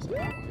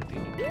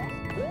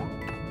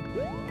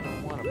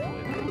don't want to play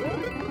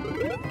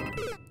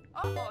that.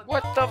 Oh,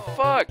 What the no.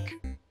 fuck?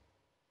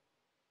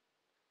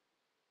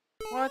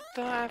 What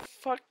the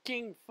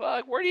fucking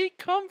fuck? Where did he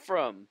come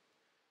from?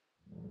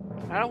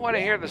 I don't want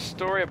to hear the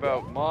story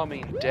about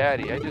mommy and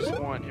daddy. I just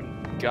want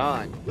him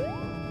gone.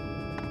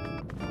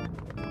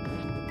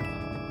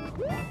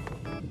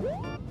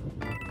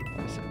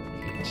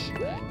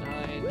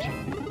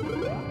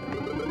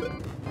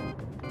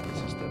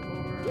 Step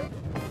over.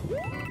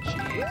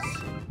 Jeez.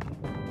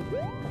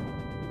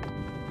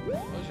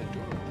 Close the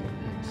door.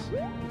 Thanks.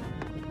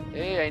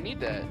 Hey, I need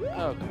that.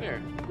 Oh, come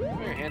here. Come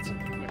here, handsome.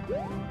 Come here.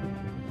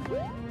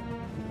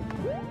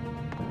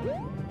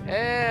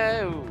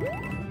 Ew.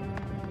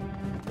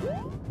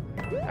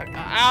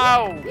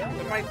 Ow!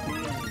 My...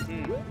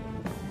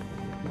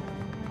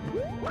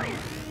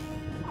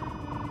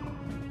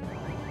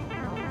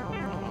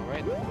 Oh, right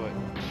in the foot.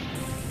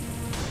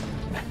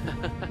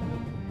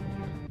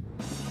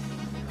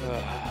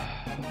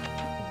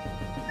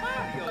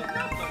 Mario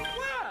number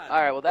 1.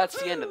 Alright, well that's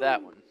the end of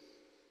that one.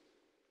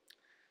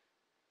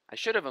 I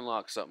should have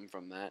unlocked something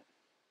from that.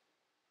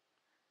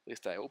 At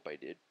least I hope I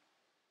did.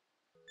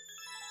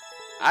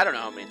 I don't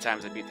know how many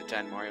times I beat the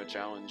 10 Mario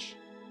Challenge.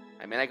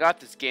 I mean, I got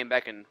this game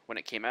back in when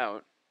it came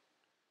out.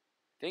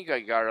 I think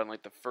I got it on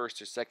like the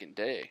first or second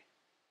day.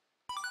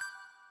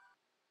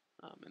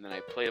 And then I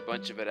played a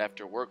bunch of it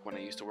after work when I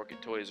used to work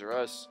at Toys R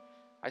Us.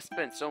 I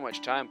spent so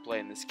much time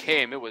playing this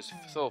game. It was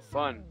so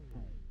fun.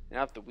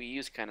 Now that the Wii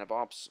U's kind of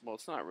well,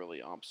 it's not really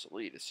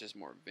obsolete. It's just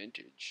more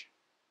vintage.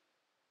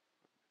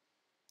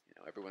 You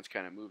know, everyone's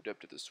kind of moved up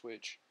to the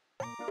Switch.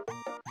 You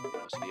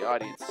know, so the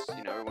audience,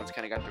 you know, everyone's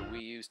kind of got their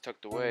Wii U's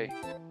tucked away.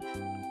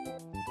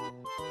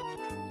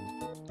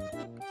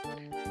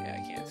 Yeah,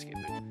 I can't skip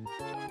it.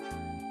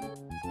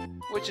 So,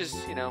 which is,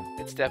 you know,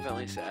 it's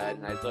definitely sad,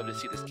 and I'd love to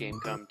see this game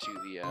come to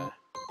the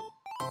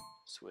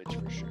Switch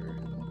for sure.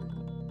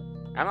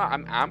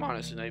 I'm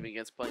honestly not even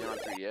against playing on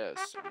 3DS. I mean, that'd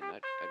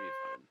be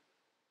fun.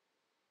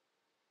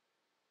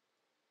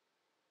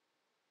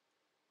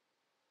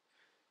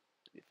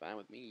 That'd be fine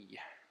with me.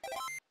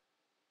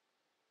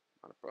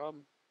 Not a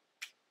problem.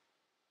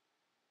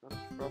 Not a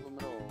problem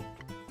at all.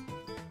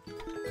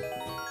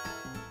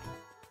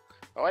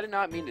 Oh, I did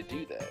not mean to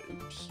do that.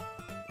 Oops.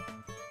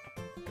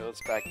 Okay,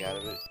 let's back out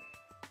of it.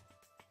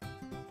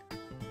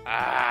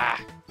 Ah!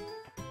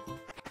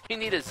 You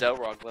need a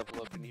Xelrog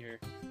level up in here.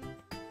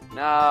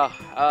 No,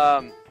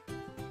 I'll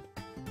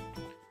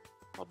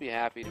be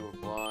happy to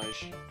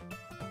oblige.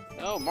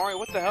 No, Mario,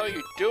 what the hell are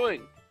you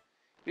doing?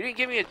 You didn't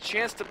give me a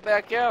chance to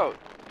back out.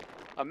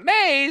 A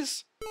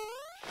maze?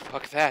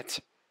 Fuck that.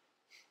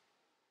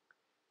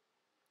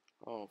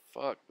 Oh,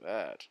 fuck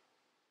that.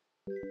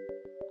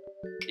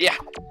 Yeah,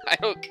 I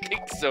don't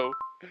think so.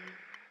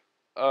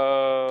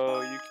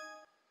 You...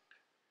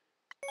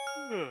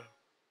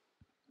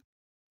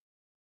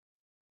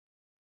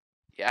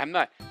 Yeah, I'm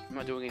not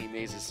doing any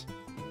mazes.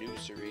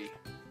 Noosery.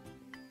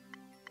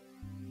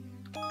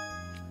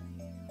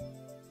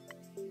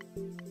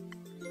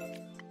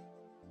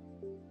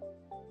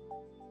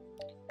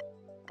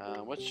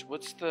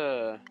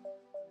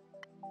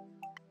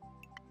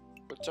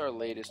 What's our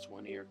latest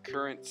one here?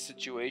 Current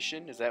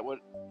situation? Is that what?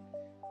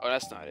 Oh,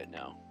 that's not it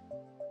now.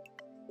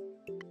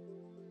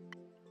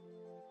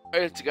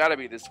 It's gotta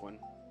be this one.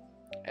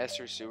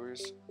 Esser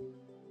Sewers. Is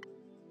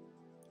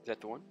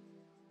that the one?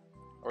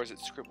 Or is it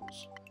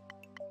Scribbles?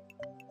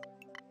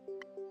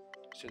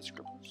 Is it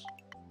Scribbles?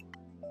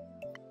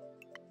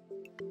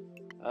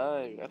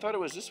 I thought it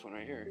was this one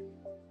right here.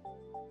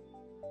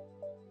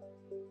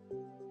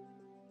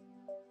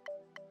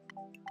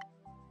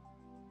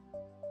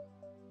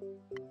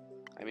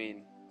 I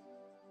mean...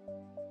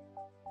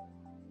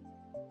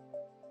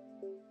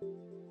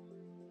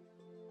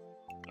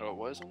 Oh, it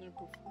was on there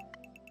before?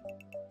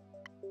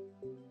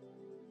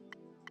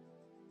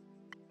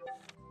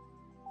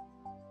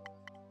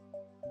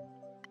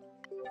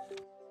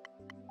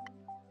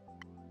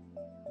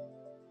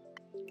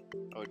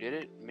 Oh, did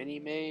it? Mini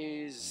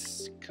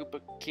Maze,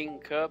 Koopa King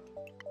Cup.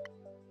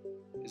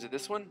 Is it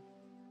this one?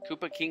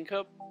 Koopa King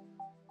Cup?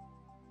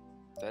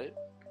 Is that it?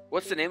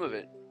 What's the name of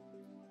it?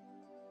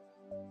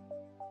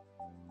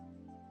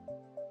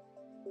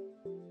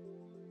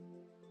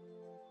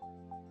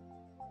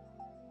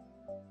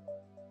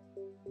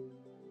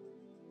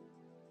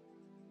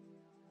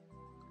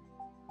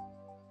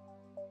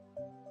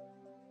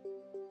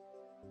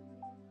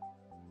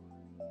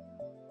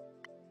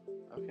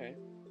 Okay.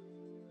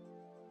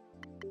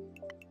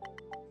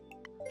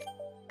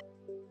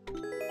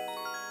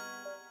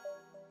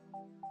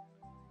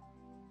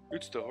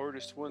 It's the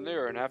hardest one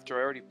there, and after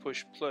I already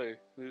pushed play.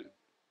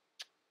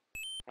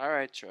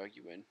 Alright, Chug,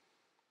 you win.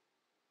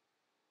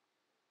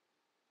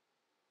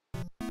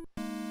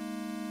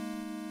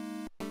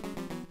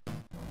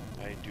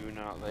 I do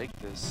not like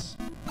this.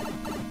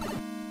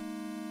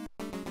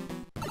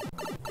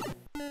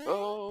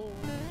 Oh,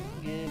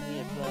 give me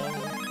a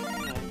flower.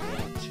 I've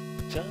got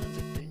tons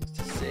of things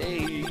to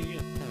say.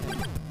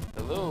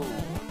 Hello.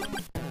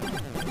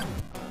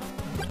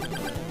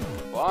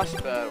 Boss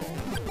battle.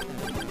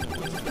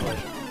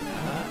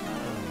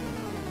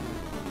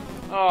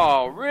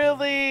 Oh,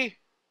 really?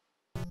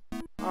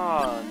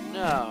 Oh,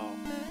 no.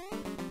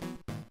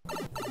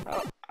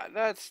 Oh,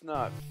 that's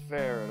not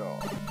fair at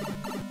all.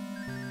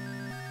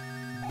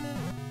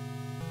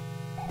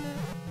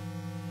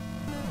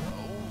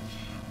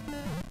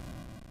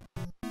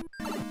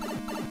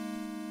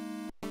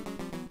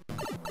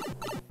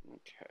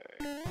 Okay.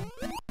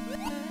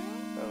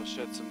 That'll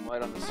shed some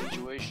light on the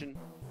situation.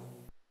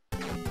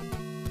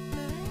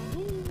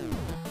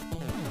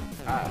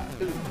 Ah,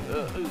 ooh,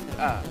 ah, ooh.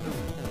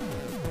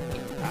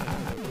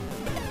 Ah,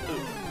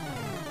 ooh.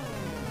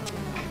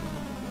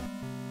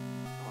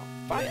 Oh,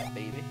 fire,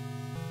 baby.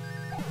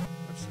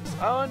 What's this?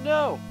 Oh,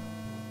 no!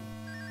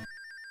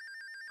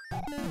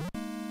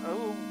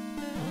 Oh.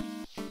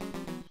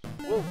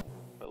 Whoa.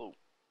 Hello.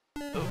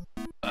 Oh.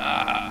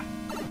 Ah.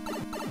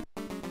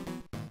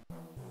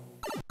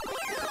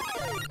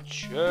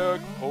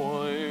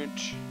 Checkpoint.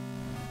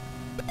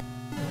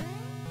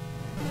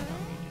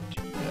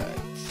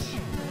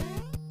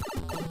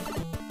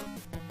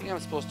 I think I'm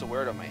supposed to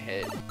wear it on my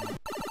head,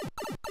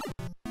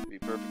 to be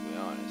perfectly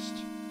honest.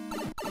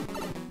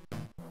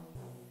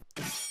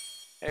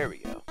 There we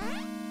go.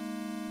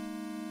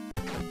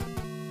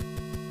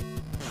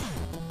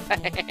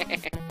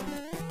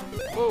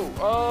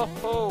 Whoa!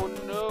 Oh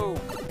no!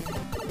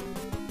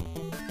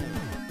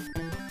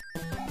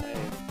 I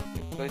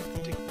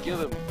neglected to kill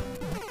him.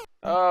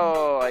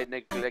 Oh, I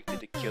neglected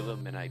to kill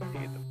him and I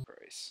paid the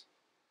price.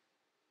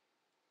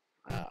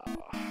 Oh.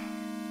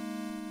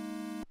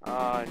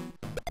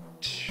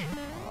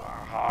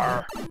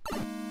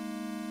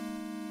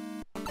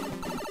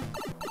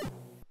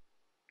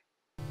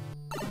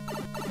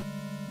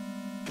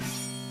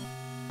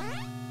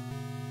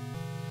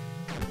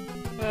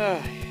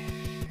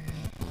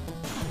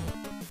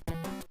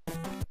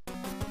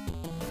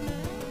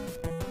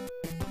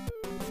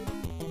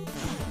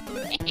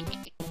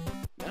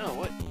 No,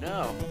 what?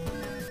 No.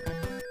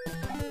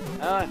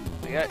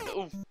 We got.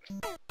 Ooh.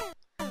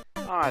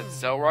 Ah,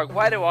 Xelrog,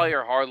 why do all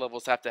your hard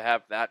levels have to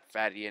have that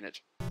fatty in it?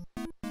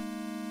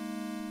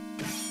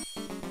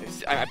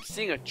 I'm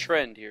seeing a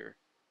trend here.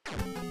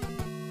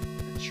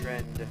 A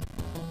trend.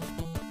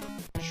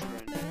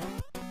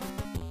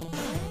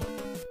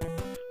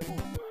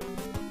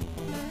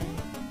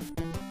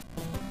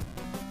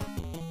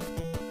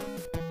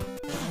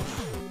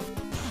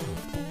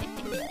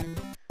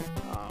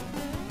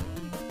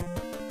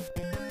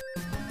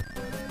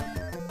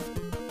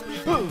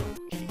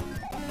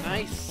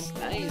 Nice,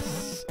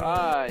 nice.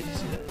 Ah, you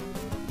see that?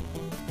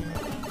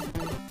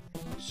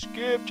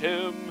 Skipped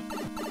him.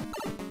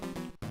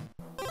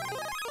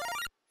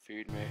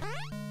 Feed me.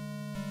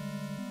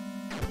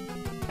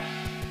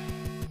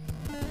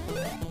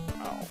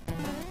 Oh.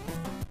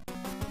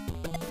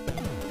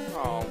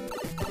 Oh.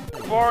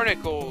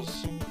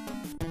 Barnacles.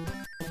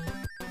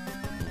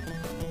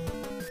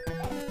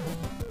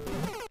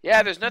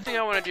 Yeah, there's nothing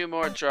I want to do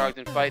more, Trog,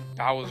 than fight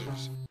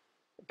Bowsers.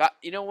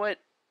 You know what?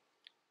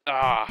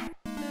 Ah.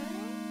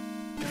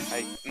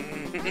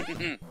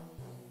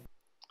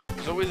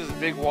 There's always this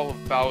big wall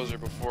of Bowser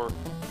before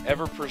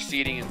ever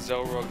proceeding in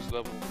Xelrog's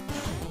level.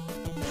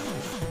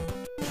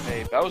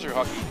 Hey, Bowser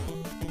hockey.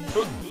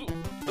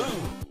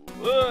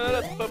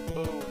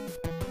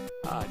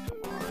 Ah,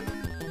 come on.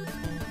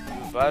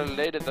 You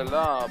violated the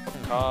law,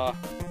 Baka.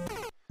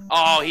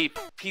 Oh, he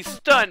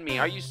stunned me.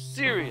 Are you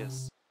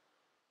serious?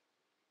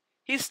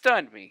 He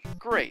stunned me.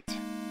 Great.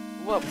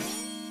 Love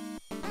it.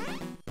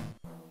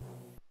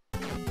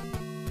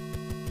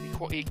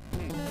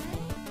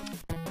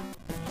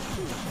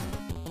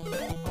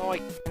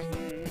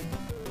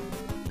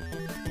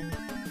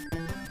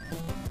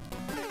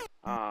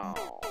 Oh,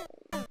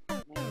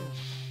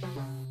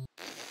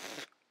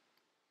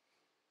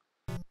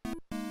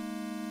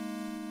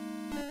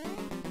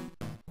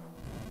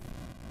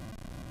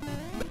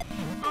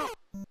 oh.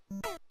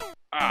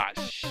 Ah,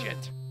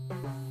 shit.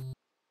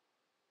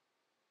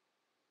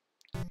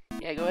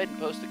 Yeah, go ahead and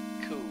post a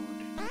code.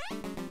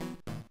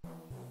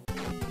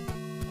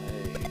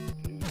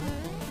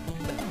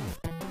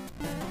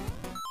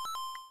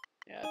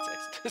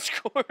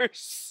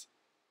 Scores.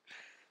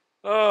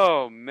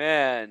 Oh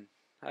man,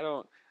 I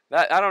don't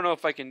know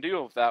if I can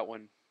deal with that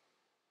one.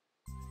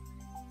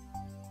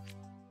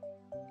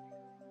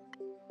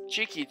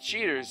 Cheeky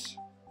cheaters.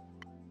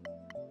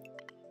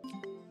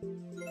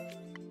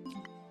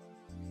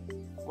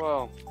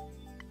 Well,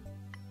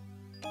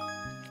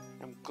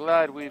 I'm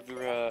glad we've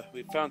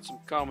found some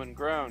common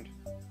ground.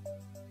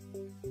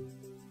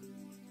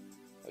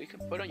 Oh, you can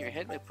put on your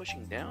head by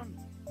pushing down?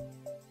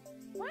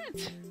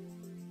 What?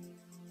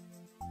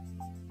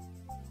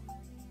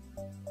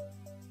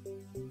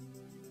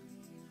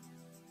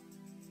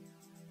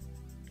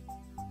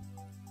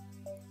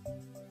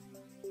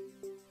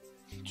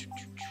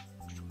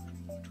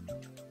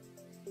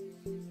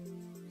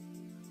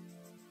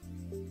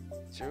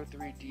 Zero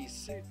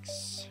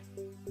 3d6.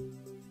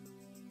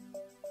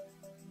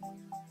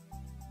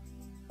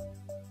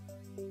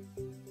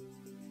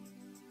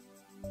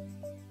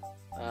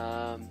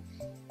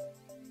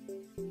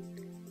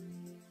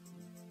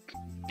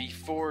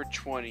 Before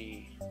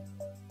 20.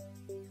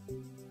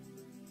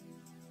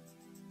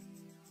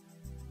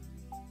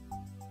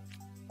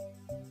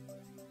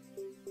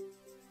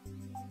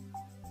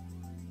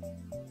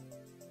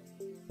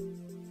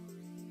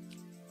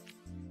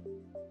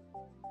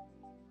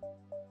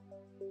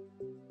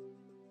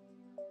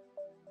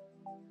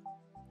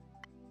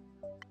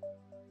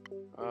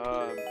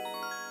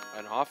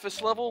 An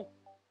office level?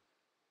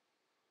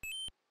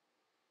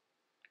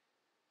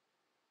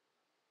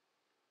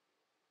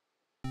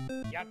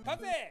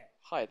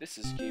 Hi, this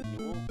is Gabe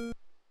Newell.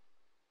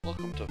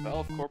 Welcome to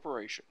Valve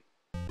Corporation.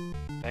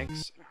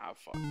 Thanks and have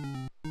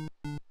fun.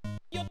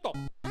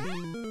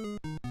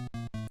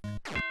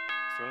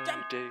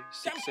 Friday,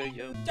 6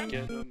 a.m.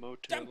 Get a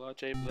motel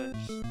latte blend.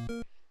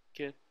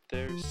 Get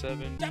there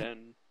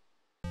 7:10.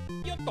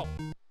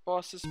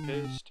 Boss is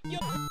pissed.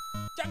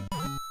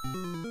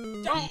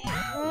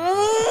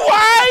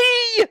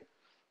 Why?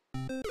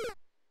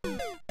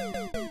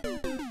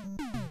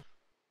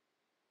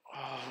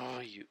 Oh,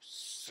 you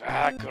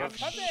sack of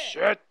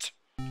shit!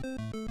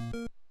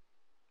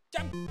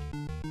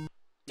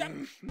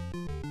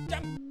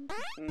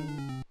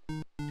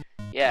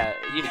 Yeah,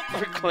 you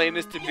never claimed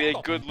this to be a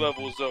good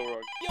level,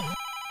 Xelrog.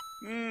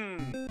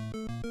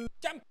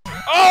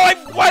 Oh,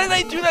 why did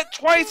I do that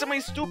twice? Am I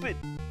stupid?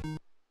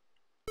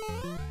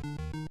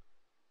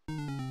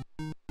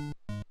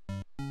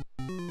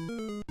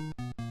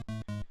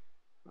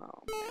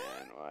 Oh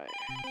man, why?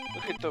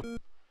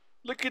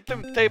 Look at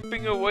them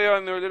typing away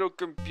on their little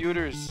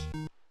computers.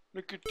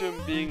 Look at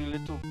them being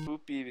little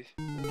poopy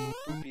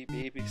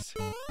babies.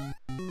 Oh.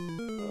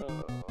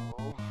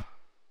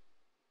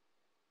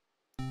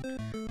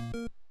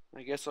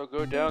 I guess I'll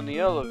go down the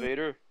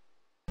elevator.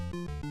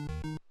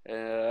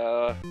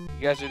 You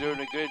guys are doing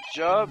a good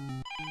job.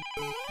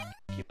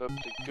 Keep up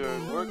the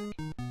good work.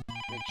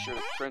 Make sure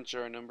to crunch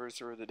our numbers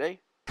for the day.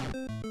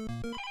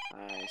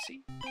 I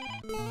see.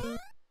 Oh,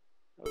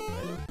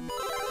 hello.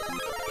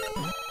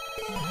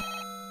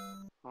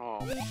 Oh,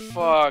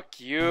 fuck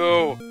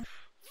you!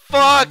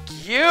 Fuck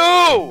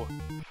you!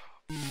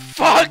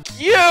 Fuck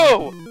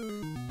you!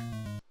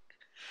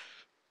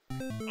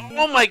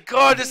 Oh my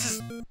god, this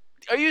is...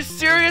 Are you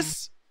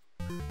serious?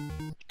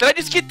 Did I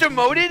just get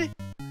demoted?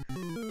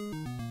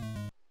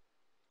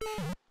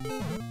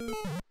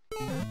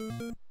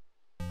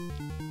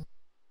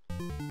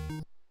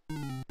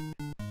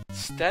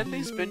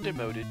 Stanley's been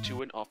demoted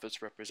to an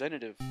office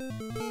representative.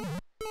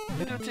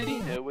 Little did he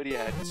know what he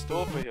had in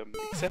store for him,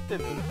 except a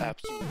load of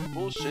absolute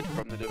bullshit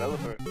from the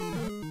developer.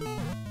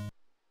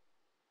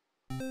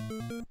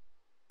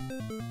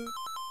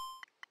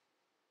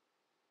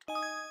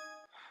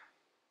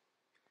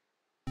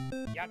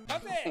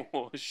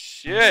 Oh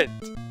shit!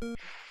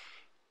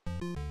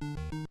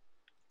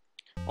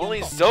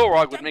 Only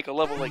Xelrog would make a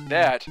level like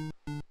that.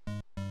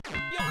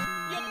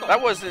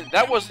 That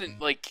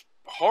wasn't like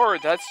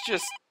hard. That's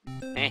just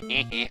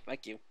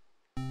like you.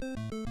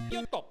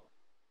 Oh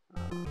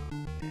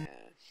man.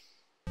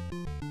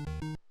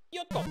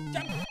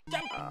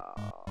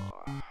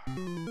 Oh.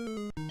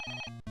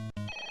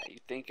 Yeah, you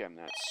think I'm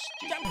that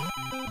stupid?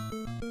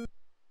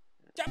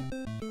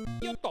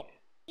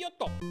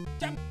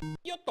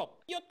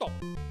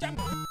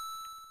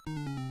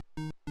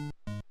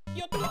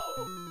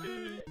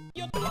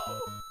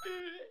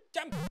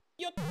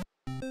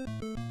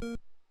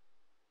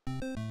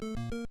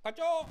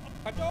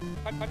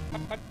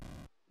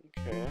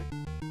 Okay.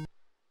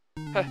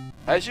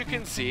 As you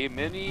can see,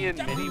 many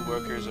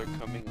workers are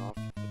coming off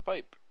the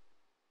pipe.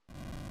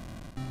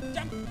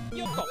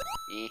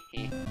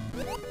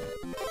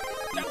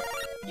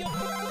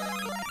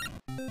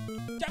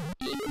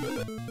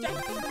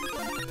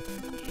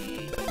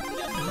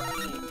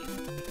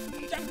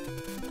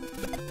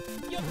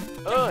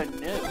 Oh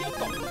no!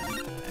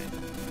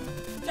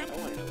 I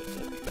want to know what's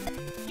up here.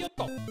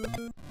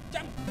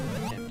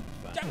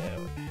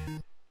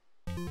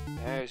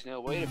 There's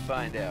no way to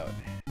find out.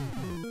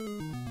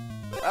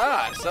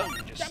 Ah,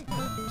 something just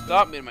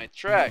stopped me in my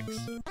tracks.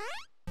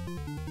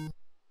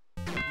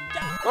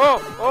 Oh!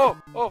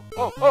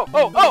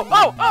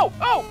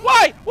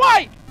 Why?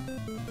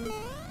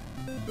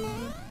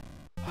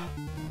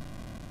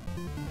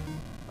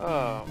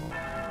 Oh.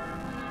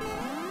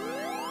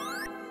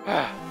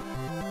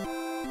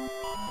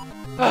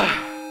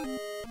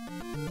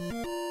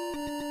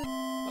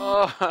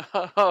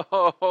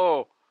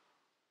 Oh.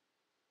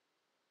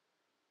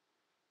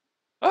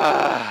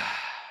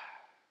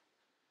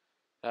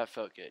 That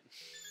felt good.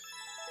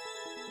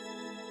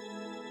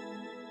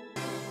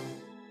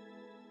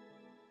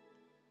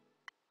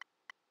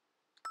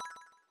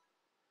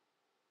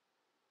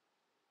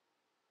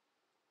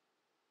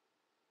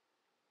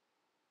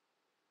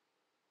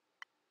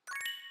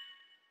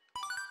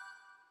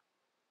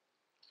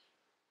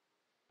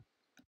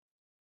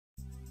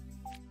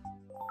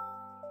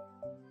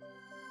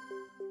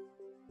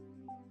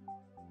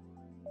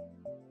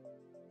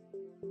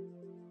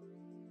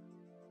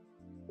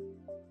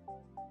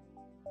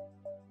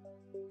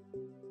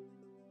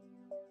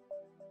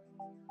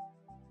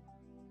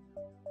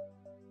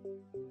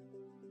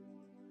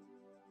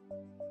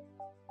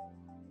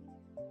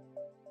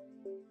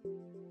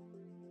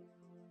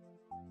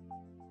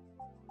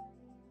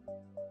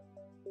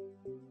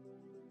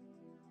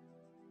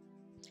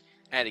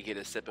 I had to get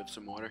a sip of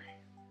some water.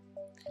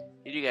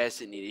 You guys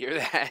didn't need to hear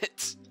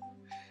that.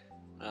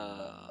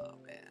 Oh,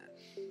 man.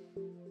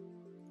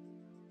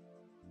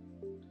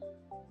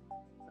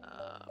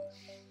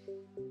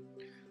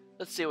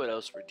 Let's see what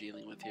else we're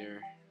dealing with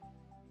here.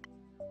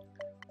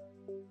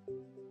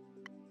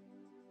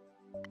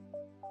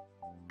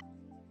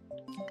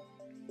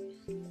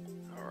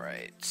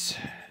 Alright.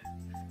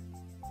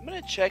 I'm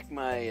gonna check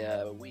my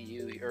Wii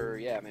U,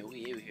 my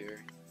Wii U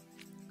here.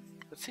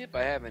 Let's see if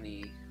I have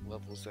any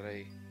levels that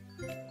I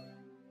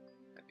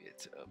have yet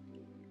to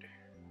upload.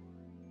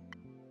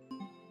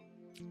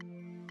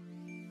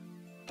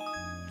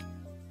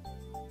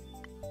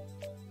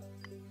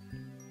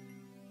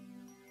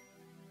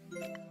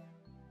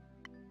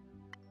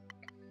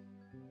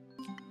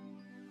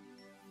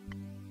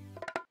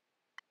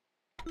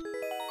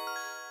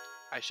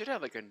 I should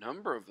have like a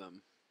number of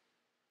them.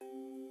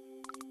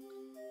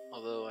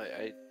 Although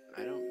I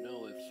don't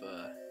know if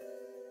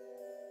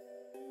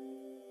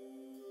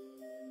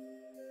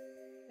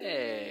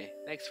Hey,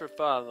 thanks for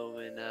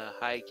following,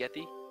 hi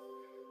Getty.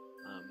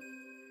 I'm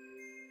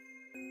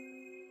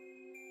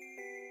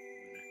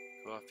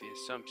gonna go off the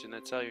assumption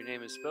that's how your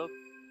name is spelled.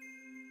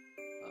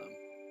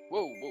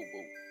 Whoa.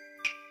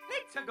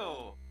 Let's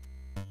go.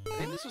 I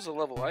think this was a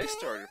level I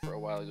started for a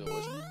while ago,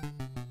 wasn't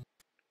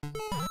it?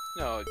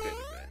 No, it couldn't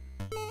have been.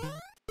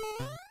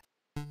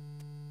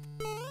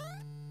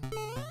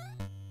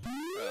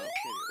 Oh,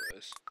 maybe it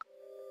was.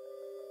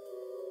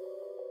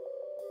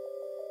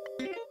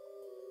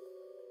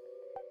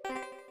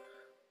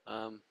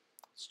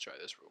 Let's try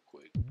this real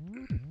quick.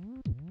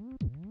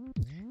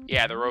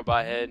 Yeah, the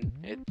robot head.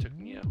 It took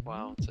me a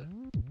while to.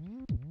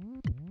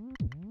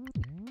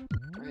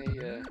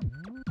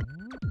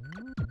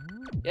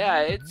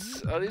 Yeah,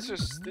 it's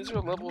these are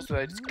levels that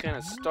I just kind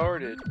of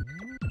started,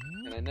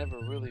 and I never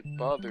really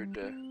bothered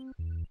to.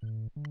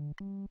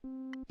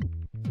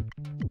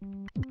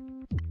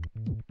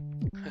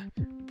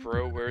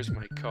 Bro, where's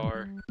my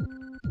car?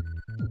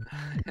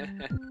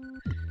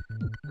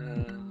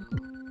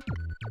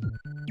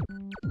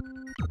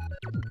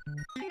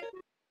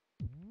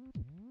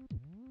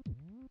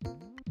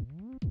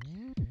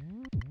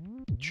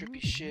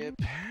 Trippy ship.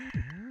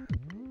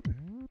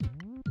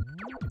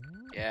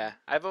 Yeah,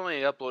 I've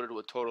only uploaded to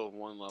a total of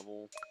 1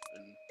 level,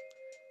 and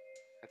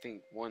I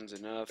think 1's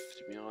enough,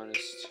 to be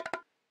honest.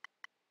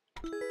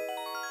 I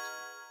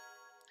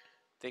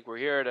think we're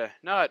here to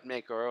not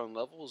make our own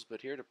levels,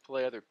 but here to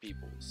play other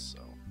people's,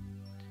 so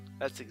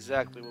that's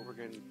exactly what we're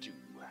going to do.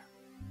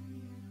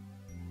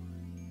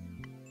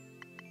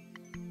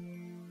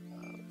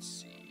 Let's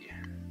see.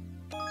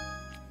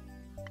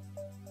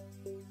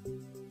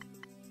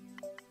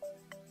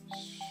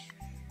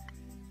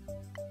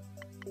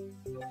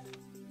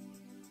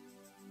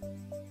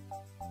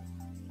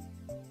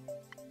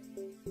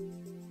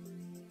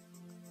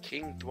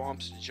 King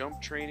Thwomp's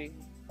jump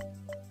training.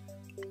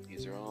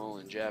 These are all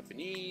in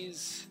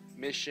Japanese.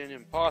 Mission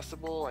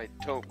Impossible. I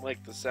don't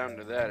like the sound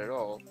of that at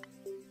all.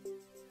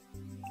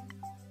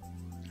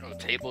 Oh,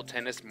 Table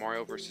Tennis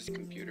Mario vs.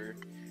 Computer.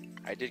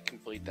 I did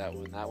complete that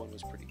one. That one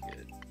was pretty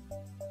good.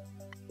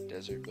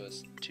 Desert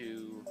Bus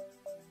 2.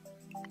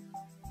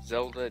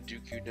 Zelda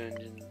Dooku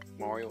Dungeon.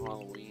 Mario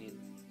Halloween.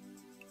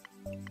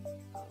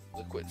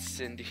 Liquid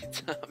Cindy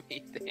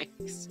Tommy.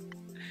 Thanks.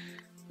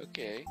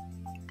 Okay.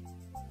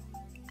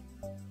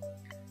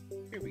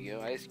 Here we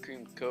go, Ice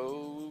Cream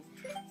Cove.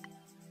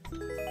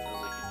 Sounds like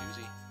a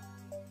doozy.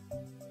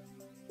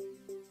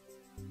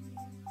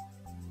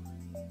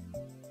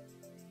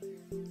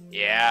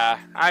 Yeah,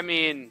 I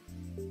mean,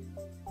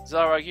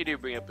 Xelrog, you do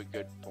bring up a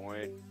good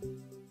point.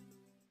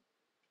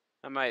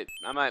 I might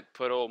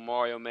put old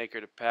Mario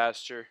Maker to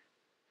pasture.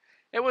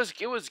 It was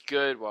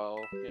good while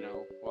it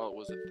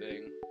was a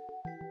thing.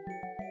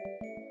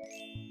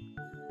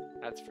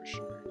 That's for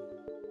sure.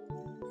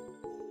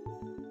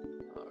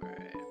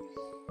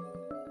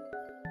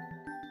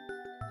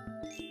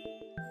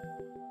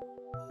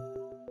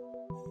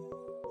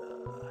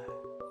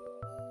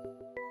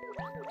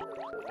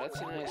 That's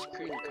a nice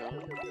cream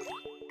cone.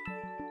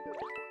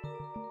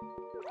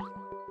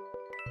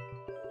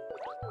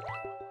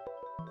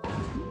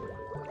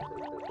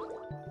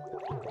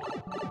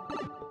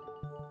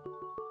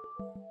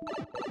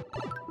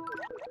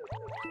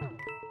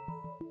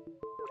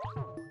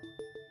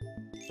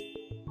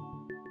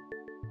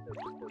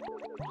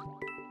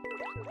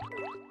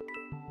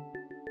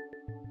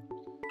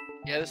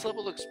 Yeah, this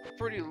level looks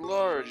pretty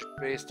large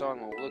based on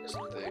the looks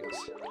of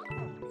things.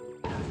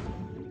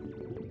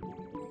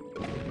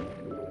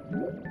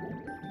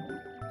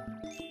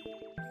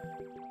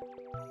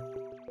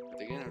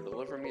 They're gonna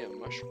deliver me a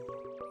mushroom.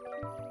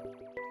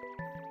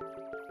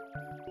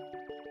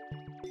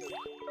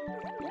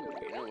 Ooh,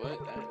 you know what?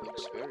 That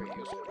looks very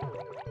useful.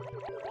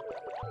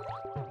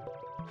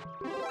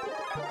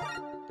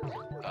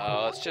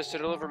 It's just to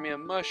deliver me a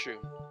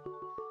mushroom.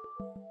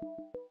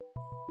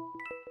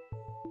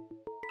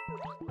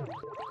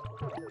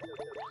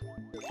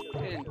 It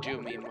didn't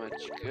do me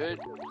much good.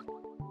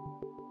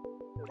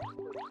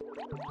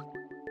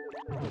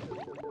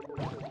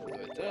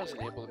 But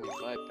wasn't able to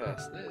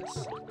bypass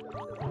this.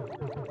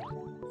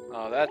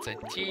 Oh, that's a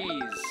tease.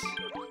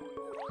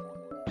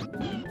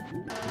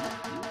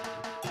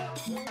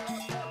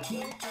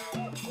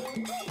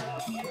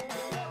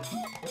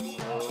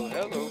 Oh,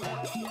 hello.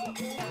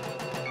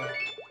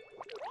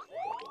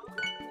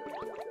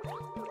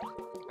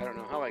 I don't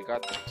know how I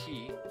got the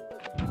key.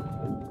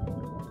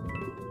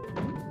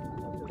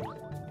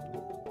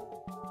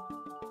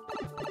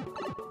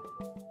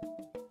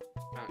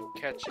 Not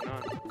catching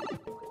on.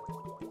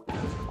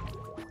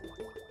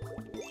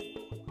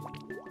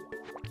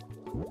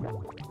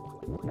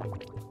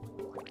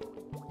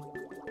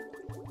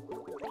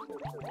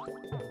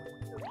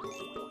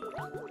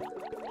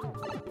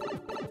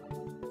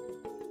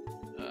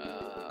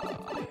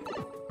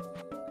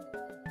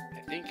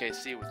 I think I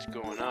see what's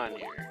going on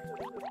here.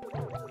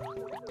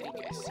 I think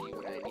I see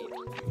what I need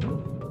to do.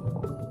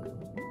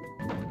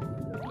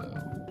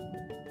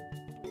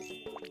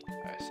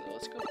 Alright, so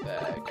let's go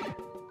back.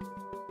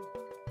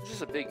 This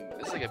is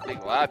like a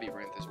big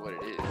labyrinth is what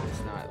it is.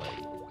 It's not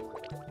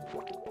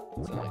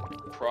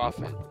like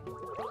profit.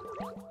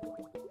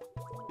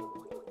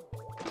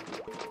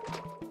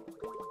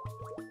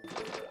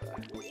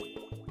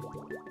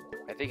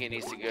 I think it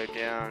needs to go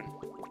down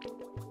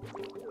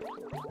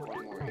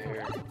one more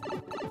hair.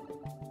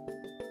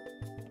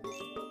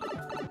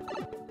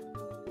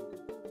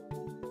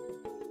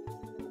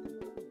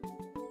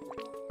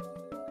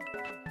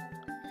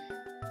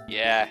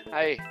 Yeah,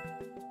 I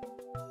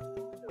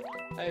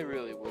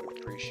really would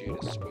appreciate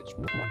a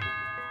switchboard.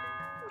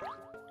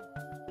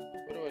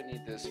 What do I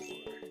need this for?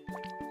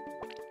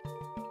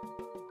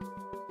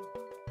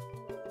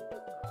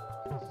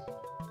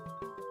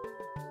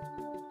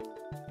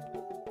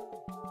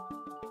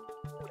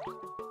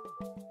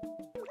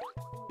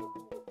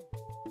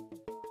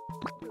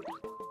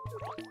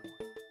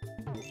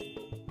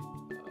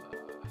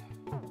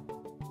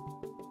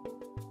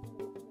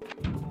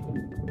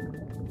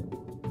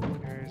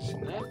 There's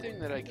nothing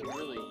that I can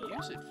really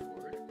use it for.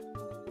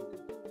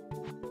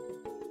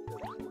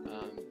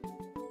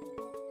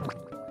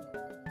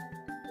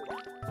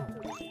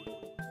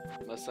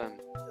 Unless I'm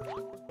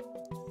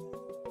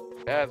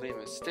badly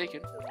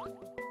mistaken.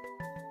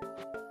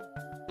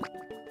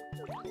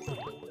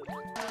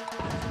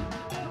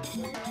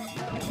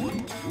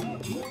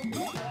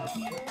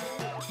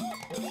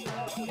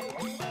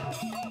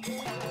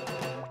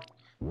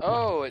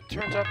 Oh, it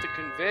turns off the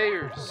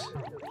conveyors.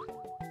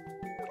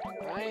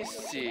 I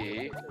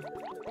see.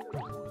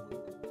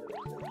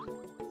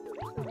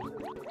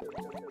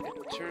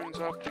 It turns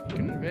off the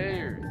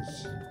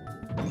conveyors.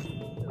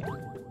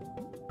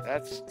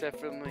 That's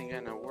definitely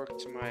gonna work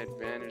to my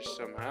advantage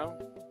somehow.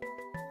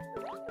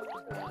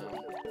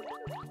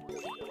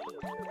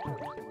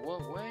 In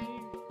what way?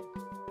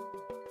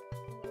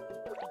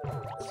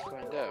 Let's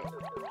find out.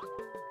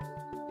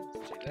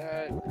 Let's do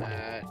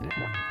that.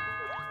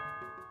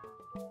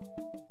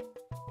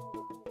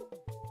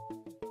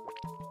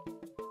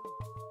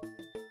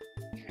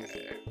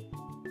 Okay.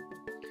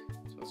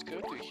 So let's go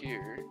through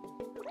here.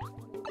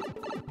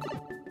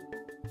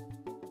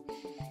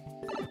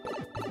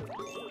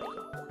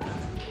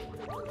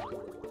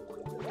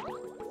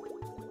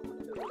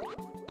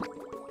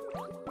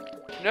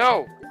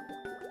 No!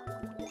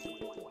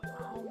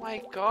 Oh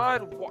my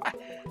god, why?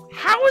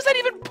 How is that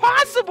even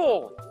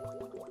possible?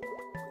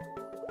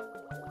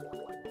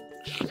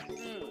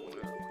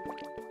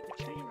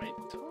 Can't even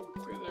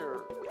talk through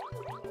there.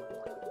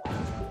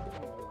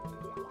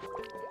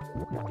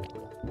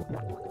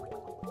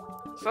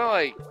 It's not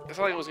like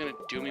it was gonna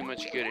do me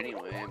much good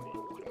anyway. I mean,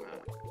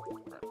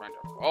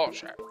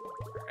 bullshit.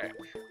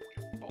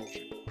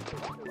 Bullshit.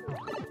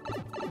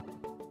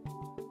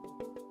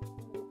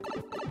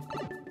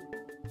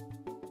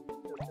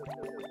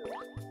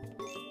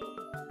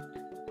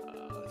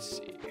 Let's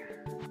see.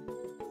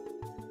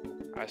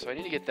 Alright, so I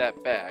need to get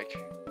that back.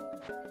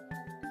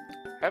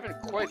 Haven't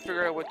quite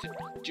figured out what to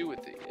do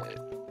with it yet.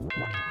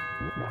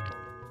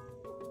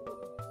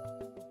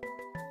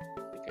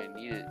 I think I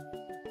needed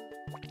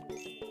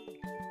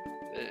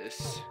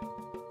this.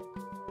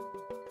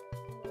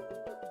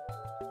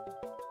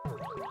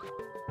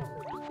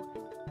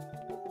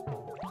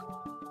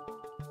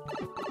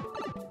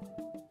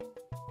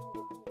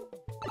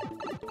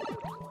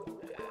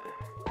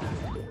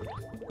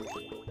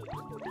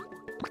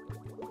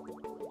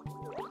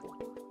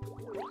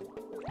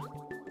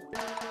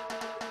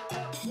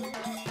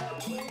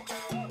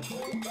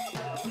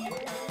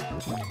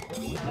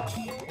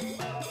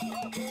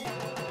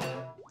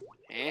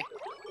 Eh?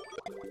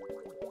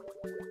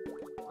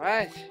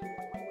 What?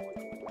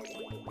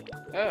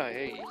 Oh,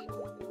 hey.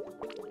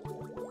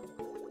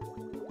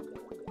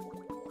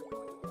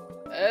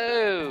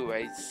 Oh,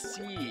 I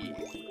see.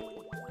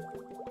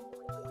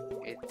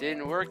 It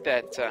didn't work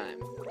that time.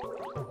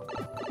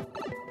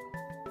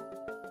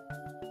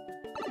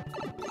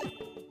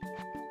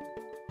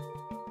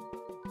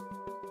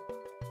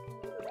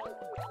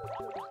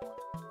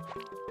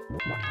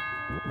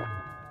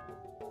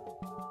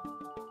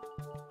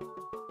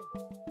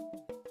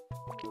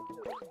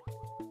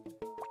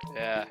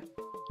 Yeah.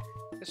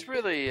 It's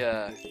really,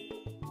 the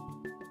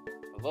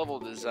level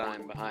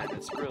design behind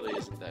this really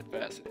isn't that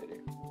fascinating.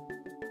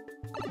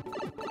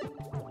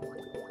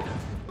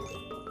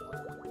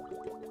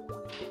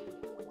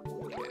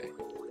 Okay.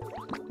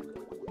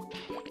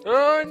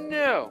 Oh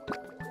no!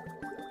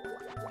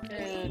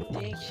 And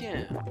thank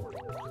you.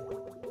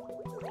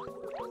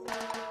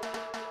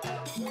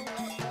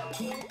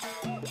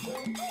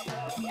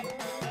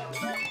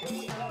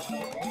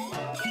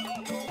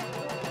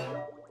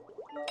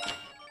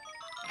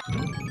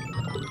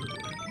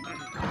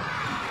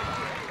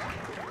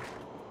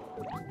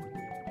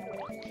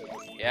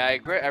 Yeah, I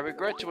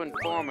regret to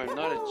inform I'm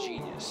not a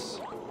genius.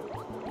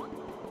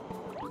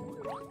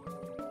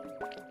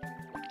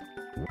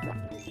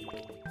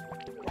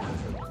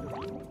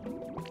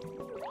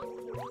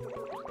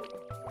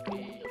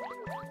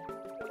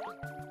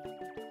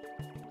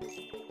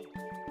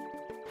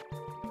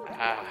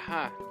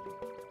 Aha.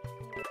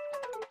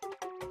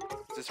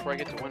 Is this where I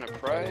get to win a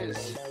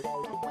prize?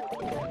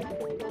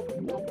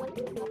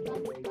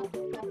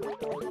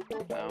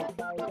 No.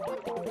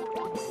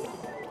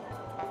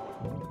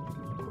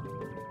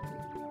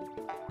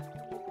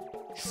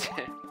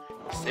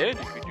 Said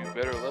you could do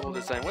better level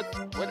design. What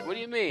do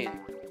you mean?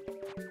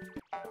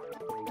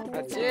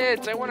 That's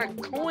it. I want a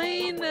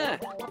coin.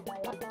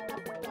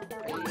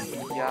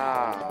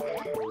 Yeah.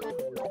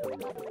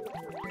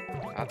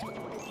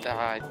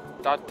 I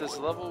thought this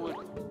level would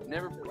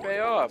never pay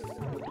off. So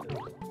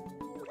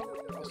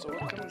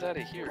what comes out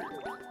of here?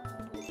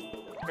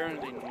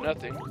 Apparently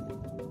nothing.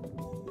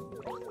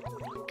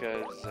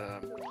 Because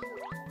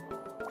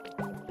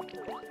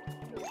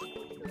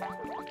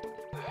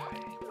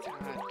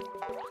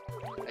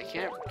I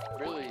can't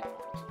really.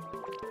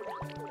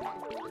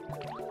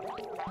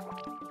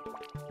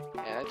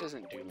 Yeah, that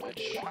doesn't do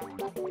much.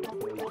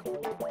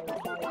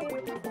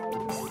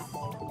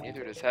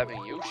 Neither does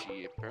having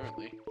Yoshi,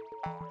 apparently.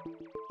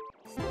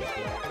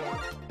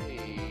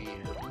 Hey.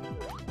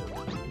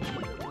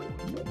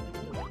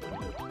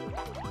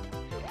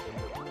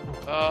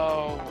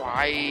 Oh,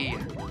 why?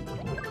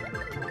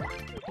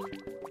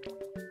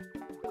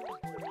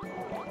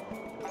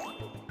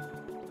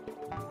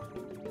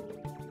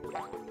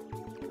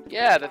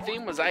 Yeah, the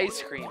theme was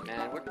ice cream,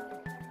 man. What?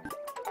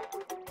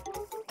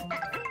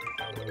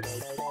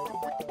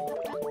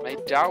 My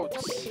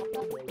doubts.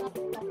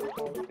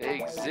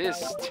 They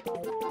exist.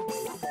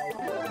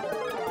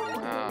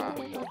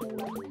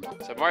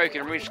 So Mario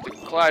can reach the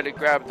cloud to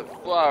grab the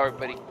flower,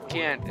 but he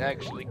can't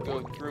actually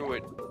go through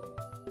it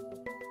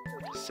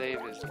to save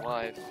his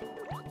life.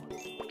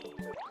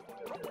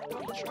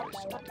 Let me try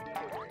something here.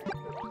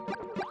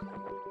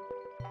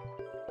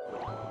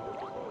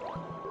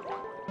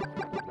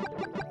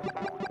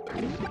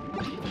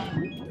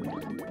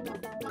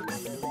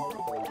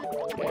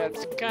 Yeah,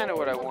 it's kind of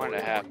what I wanted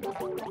to happen.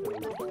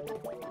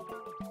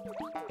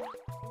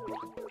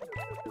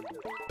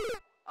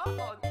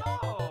 Oh no!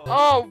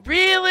 Oh,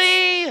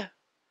 really?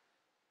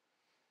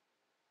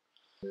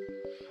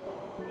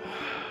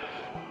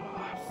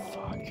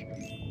 Fuck.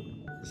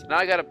 So now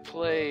I gotta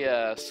play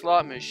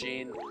slot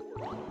machine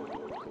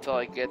until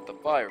I get the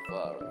fire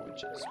flower,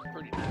 which is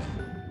pretty dumb.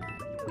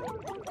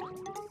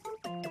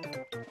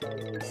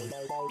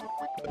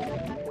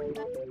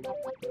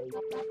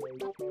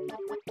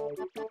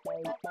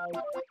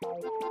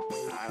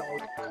 I don't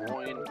want a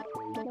coin.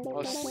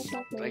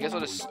 I guess I'll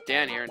just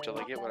stand here until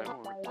I get what I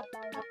want.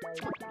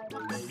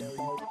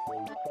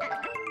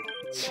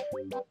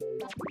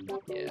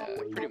 Yeah,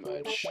 pretty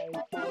much.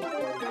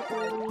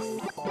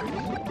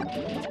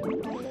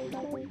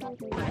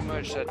 Pretty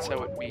much that's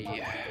how it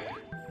be.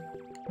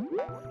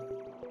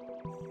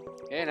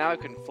 Hey, now I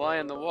can fly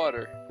in the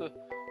water.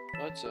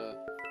 That's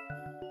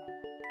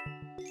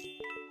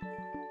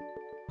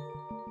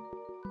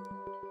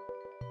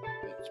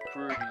it's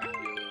pretty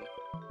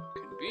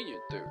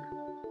convenient there.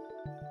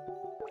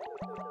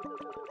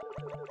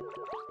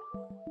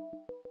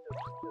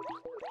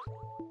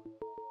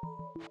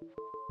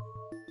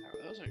 Oh,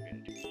 those aren't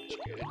gonna do much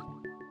good.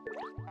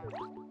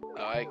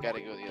 Oh, I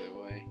gotta go the other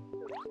way.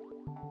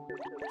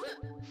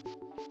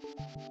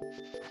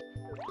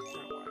 I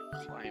don't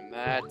wanna climb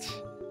that.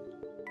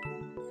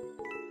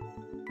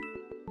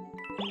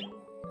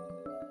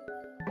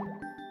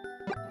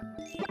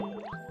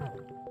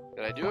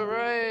 Did I do it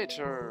right,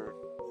 or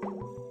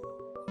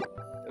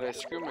did I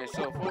screw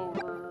myself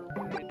over?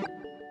 What did I do?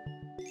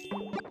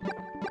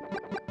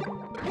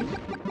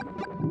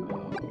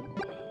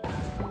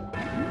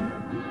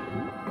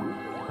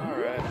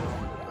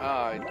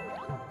 Alright.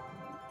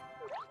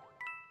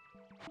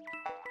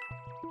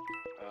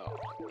 Oh,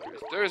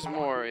 there's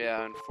more,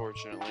 yeah,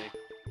 unfortunately.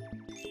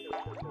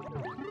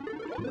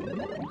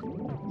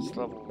 This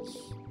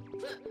level's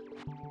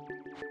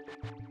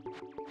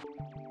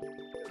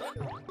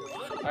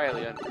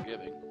highly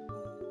unforgiving.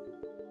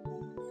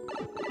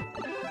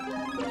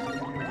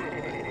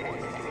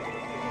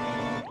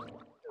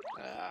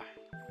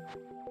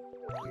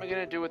 What am I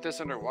gonna do with this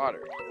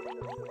underwater?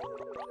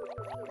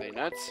 Are they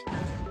nuts?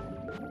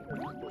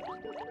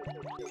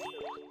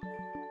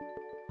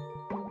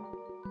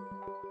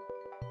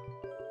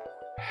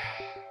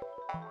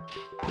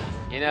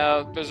 You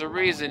know, there's a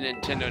reason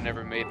Nintendo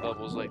never made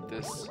levels like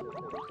this.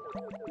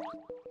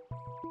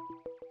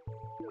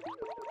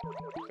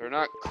 They're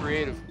not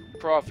creative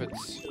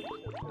prophets.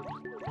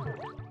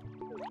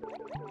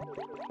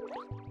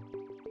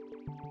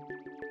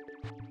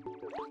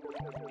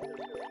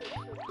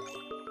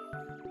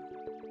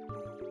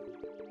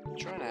 I'm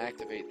trying to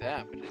activate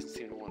that, but it doesn't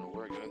seem to want to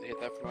work. Do I have to hit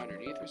that from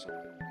underneath or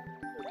something?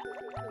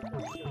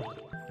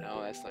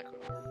 No, that's not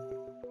going to work.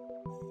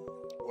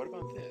 What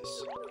about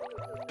this?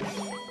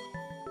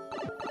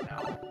 No.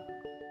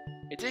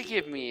 It did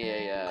give me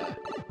a,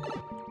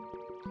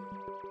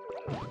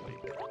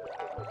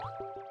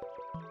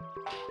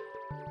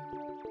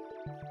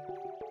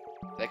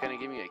 is that gonna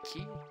give me a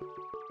key?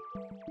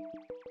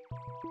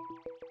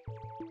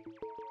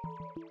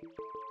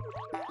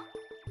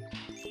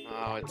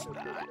 Oh, it's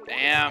not.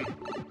 Damn!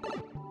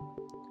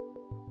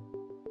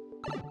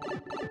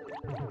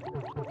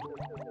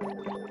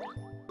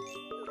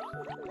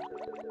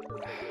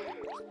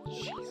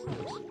 Jesus.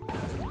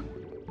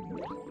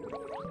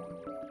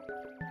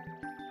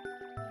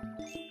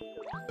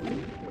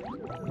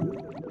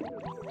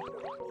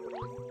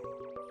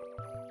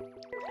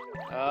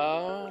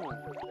 Oh.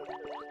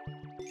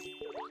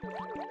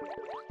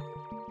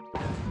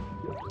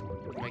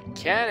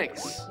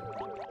 Mechanics.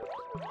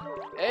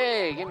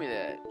 Hey, give me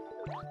that.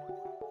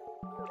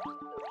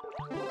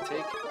 Take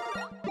it.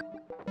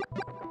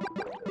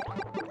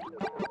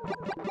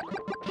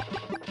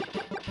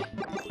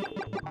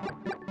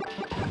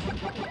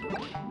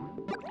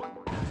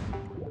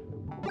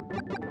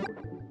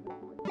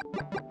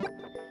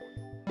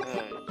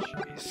 Oh,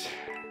 jeez.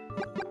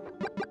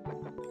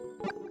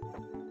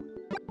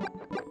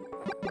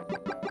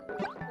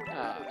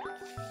 Ah,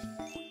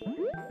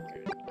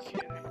 good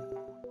kidding.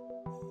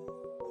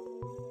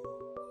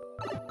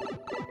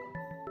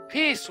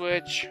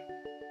 P-switch.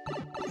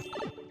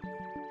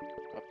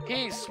 A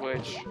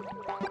P-switch.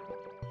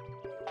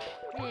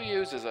 Who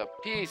uses a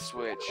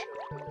P-switch?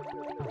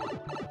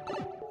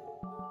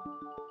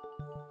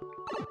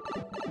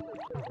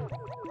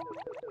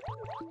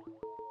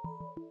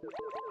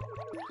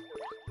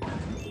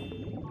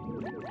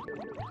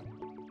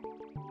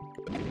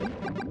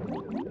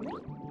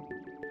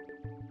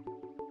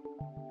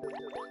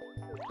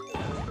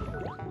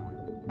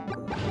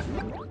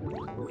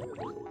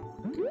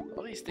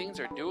 All these things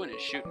are doing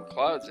is shooting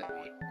clouds at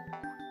me.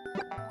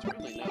 It's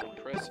really not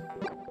impressive.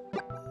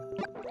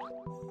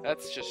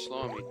 That's just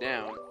slowing me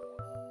down.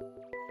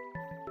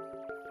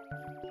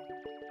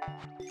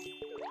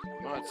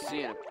 I'm not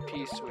seeing a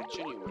P-switch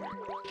anywhere.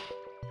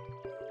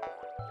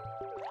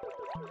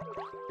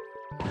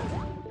 I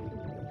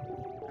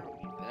don't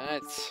need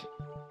that.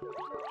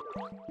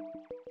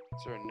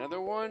 Is there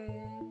another one?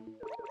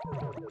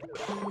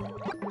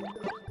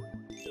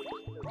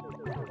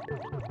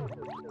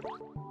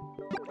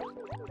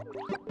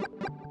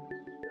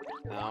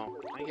 No,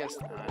 I guess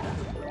not.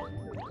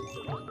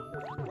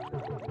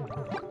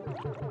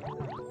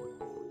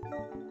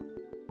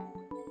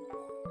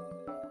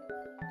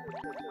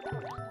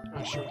 I'm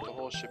not sure what the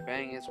whole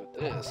shebang is with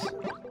this.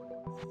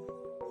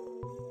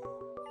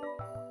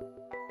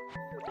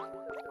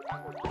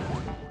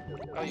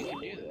 Oh, you can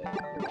do that.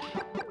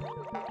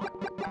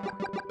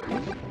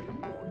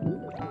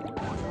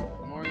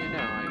 The more you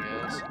know, I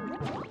guess.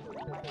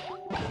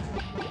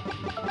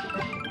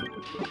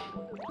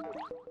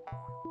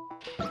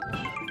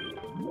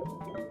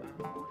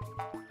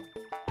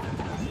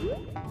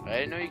 I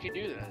didn't know you could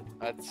do that.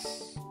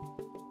 That's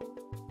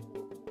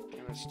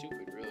kind of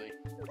stupid, really.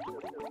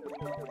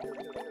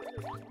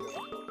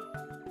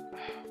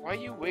 Why are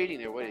you waiting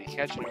there? What, are you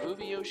catching a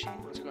movie, Yoshi?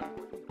 What's going on?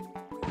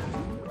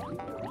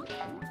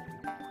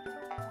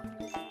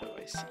 Oh,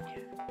 I see.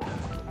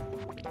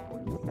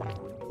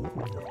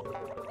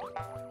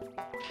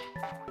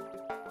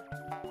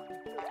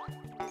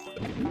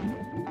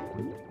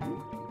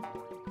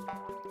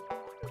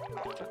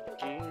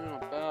 Talking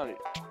about it.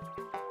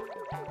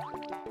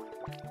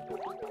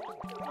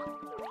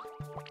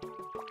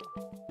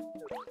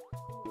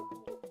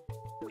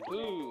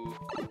 Ooh.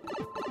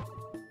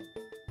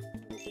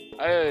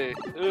 Hey.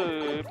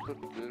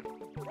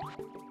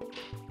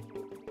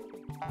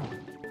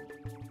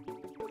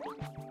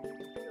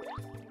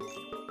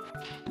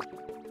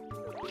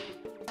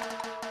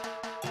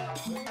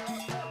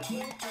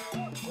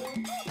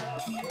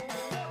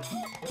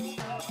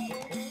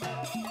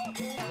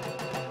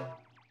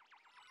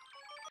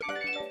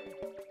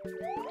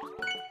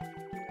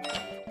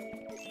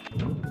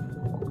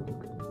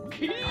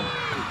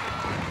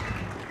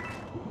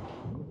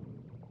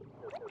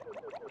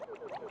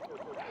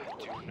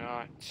 Do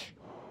not.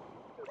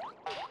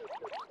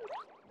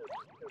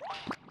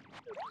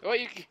 What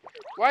you?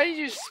 Why did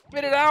you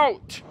spit it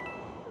out?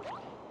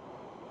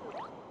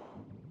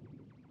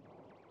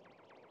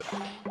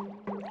 Who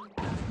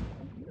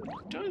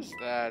does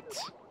that?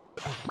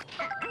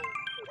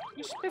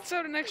 Who spits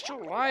out an extra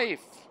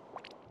life?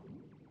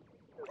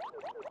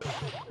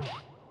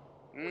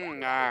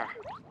 Nah.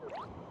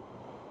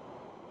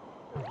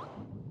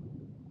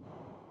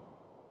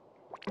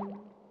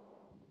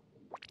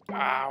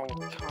 Ow,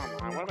 come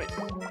on, what am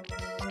I...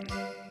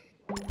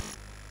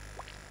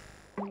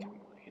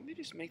 Can they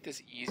just make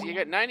this easy? I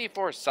got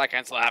 94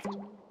 seconds left.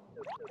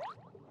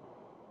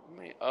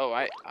 Oh,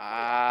 I'm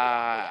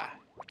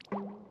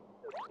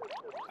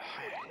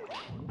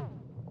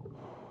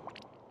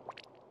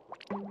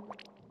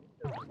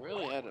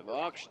really out of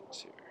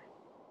options here.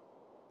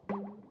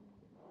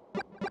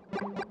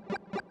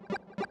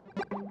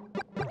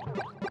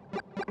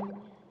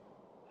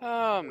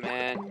 Oh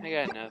man, I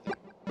got nothing.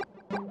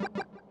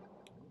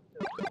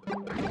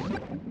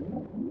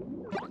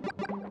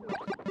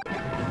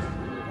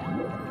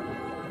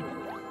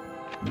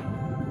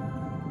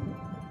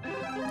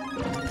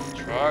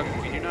 Frog,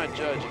 we do not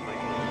judge, my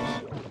goodness.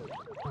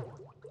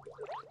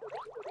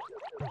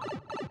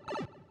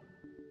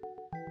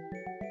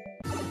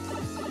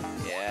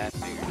 Yeah, I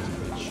figured as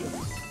much.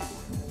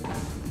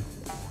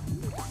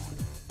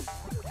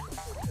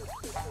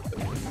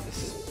 This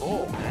is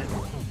bull, man.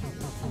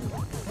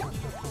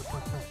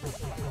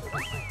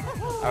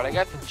 Alright, I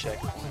got the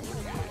checkpoint.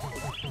 We're good.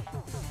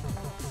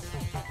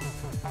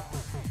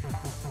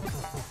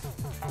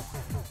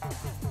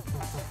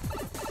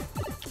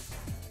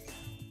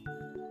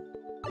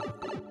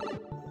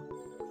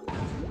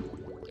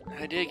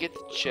 I did get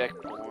the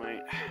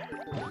checkpoint. I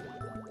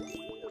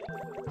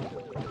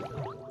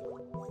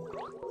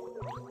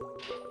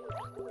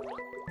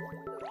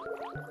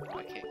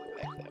can't go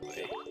back that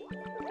way.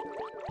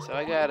 So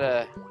I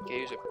gotta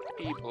use a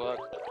P block.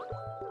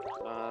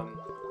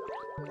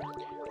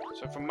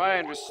 So from my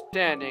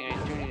understanding, I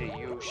do need a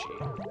Yoshi.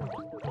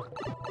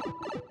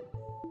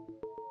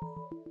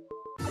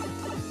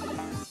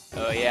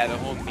 Oh yeah, the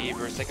whole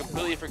Miiverse. I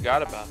completely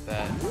forgot about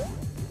that.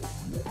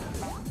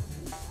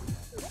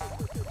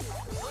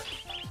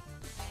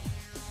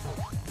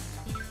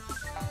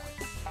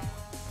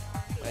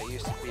 That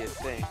used to be a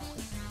thing.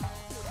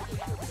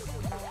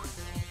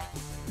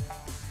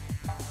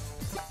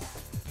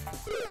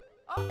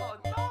 Oh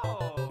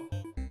no!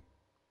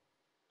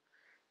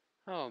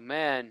 Oh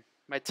man,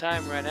 my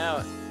time ran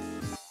out.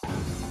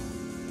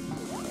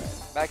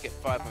 Back at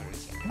 500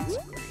 seconds.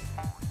 Great.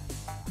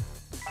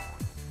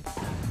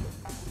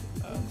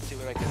 Let's see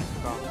what I can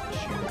accomplish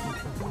here.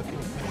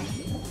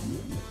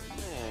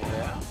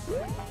 Yeah.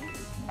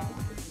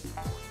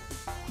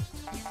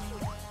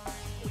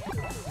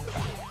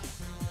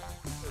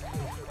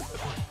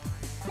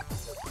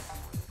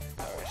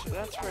 Alright, so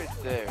that's right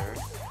there.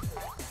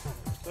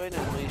 Let's go ahead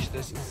and unleash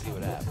this and see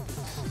what happens.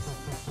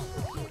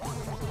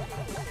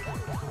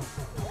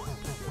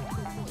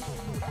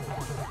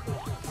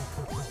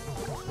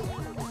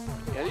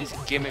 Yeah, these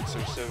gimmicks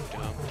are so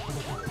dumb.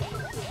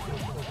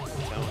 I'm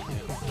telling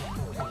you.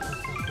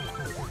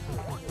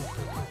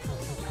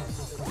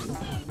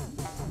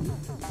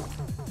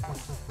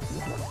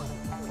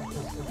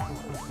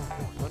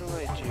 What do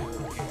I do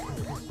here?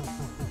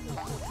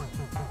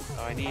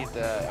 Oh, I need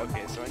the...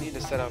 Okay, so I need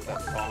to set out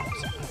that bomb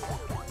somehow.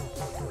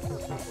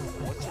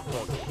 What's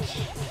above it?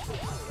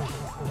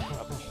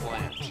 A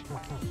plant.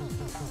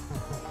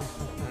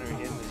 Under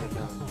him is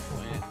another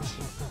plant.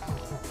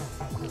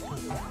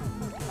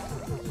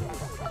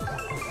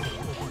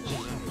 Which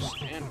is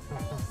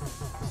understandable.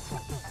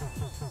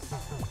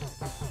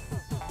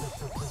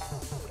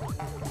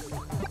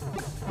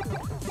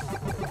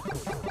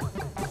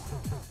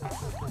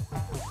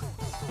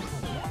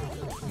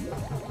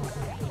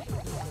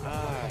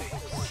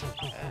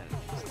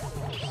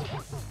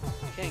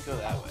 Can't go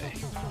that way.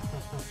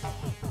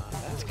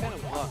 That's kind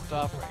of blocked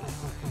off right now.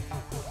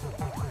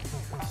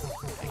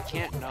 I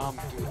can't nom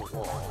through the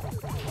wall.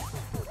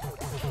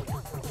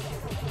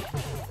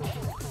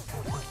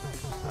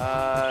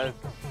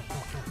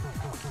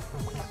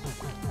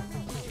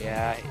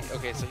 Yeah,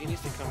 okay, so he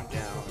needs to come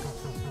down.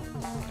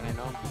 Can I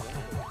nom through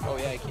that? Oh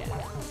yeah, I can.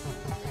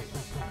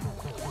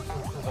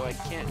 Oh, I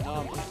can't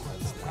nom him.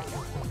 That's not good.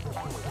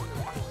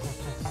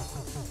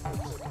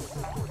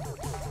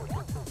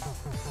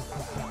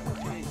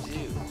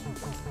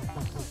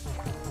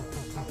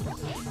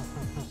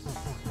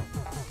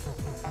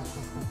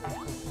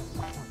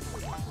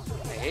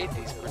 I hate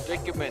these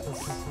predicaments.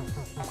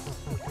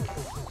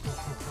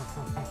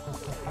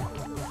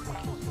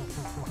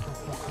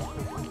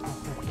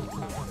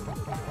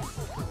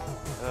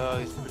 Oh,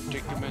 these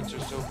predicaments are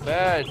so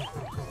bad.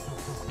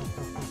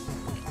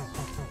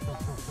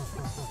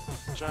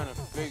 I'm trying to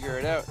figure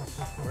it out.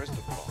 Where's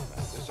the ball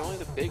at? There's only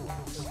the big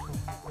ones.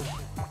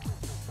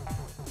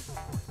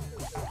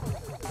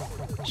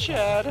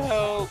 Chat,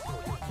 help!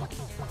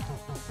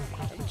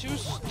 I'm too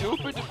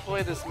stupid to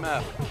play this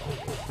map.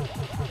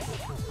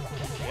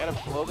 I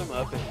gotta blow them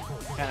up and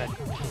kind of...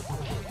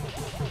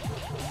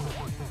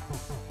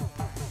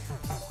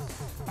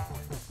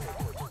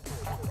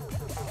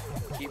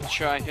 keep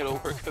trying, it'll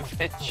work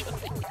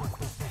eventually.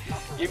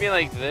 You mean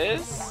like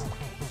this?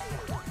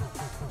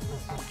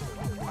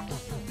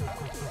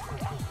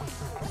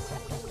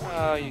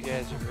 Oh, you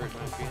guys have hurt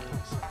my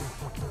feelings.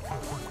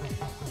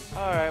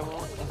 Alright,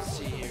 well, let's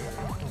see here.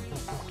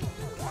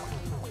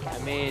 I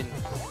mean...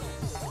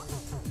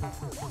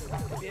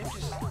 maybe I'm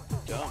just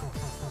dumb.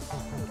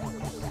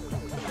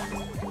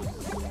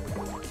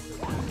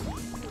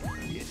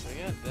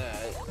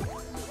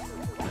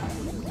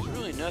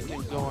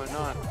 nothing going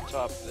on at the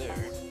top there.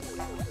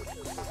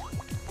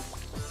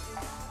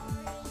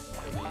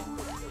 I mean,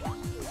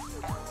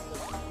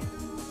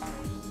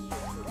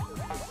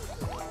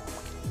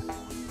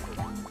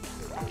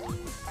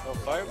 oh,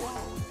 fireball?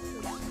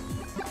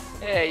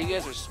 Hey, you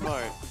guys are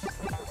smart.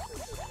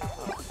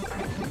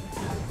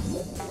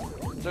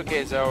 It's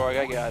okay, Xelrog,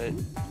 I got it.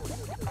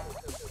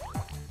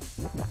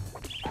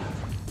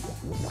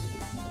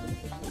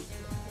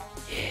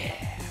 Yeah.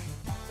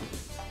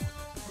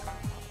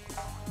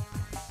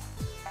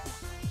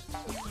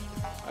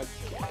 Okay.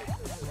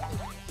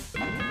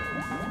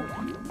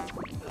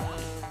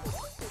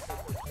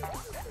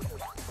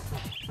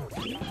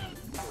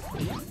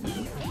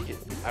 Get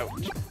out.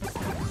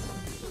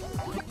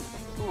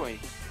 Ooh, I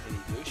need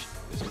lotion.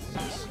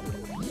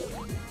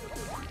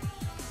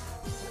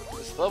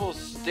 This level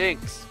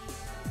stinks.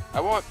 I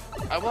want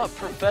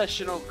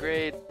professional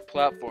grade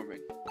platforming.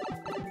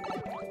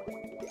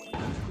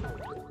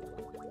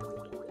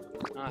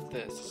 Not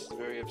this. This is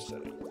very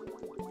upsetting.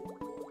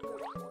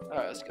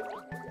 Alright, let's go.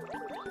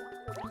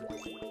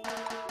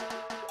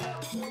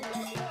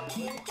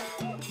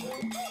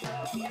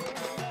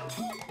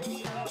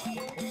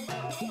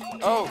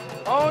 Oh!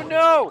 Oh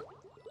no!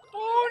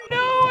 Oh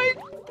no!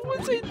 What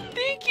was I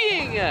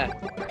thinking?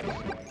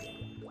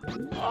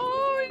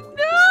 Oh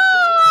no!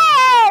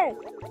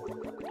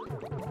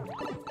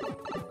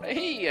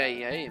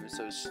 I am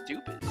so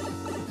stupid.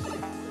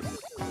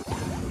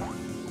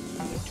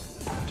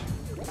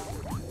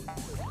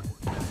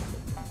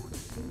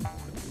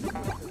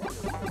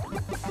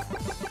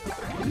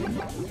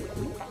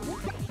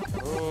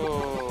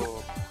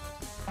 Oh.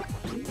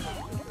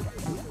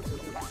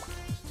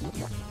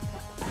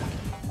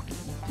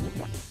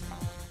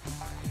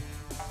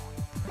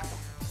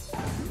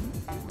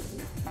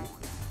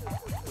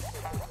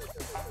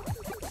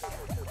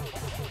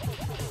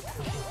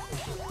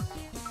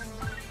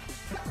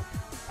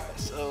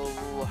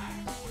 So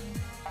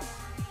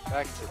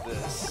back to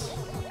this.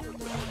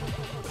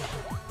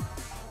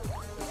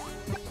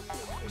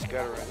 Just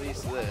gotta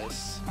release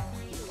this.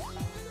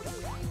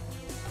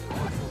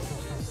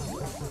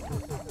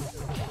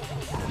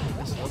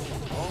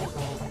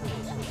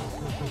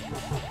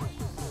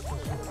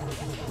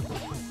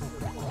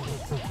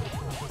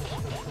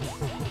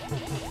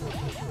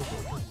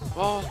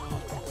 Oh.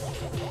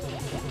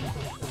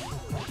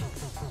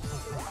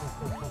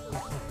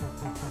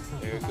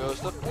 There goes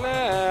the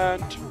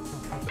plant.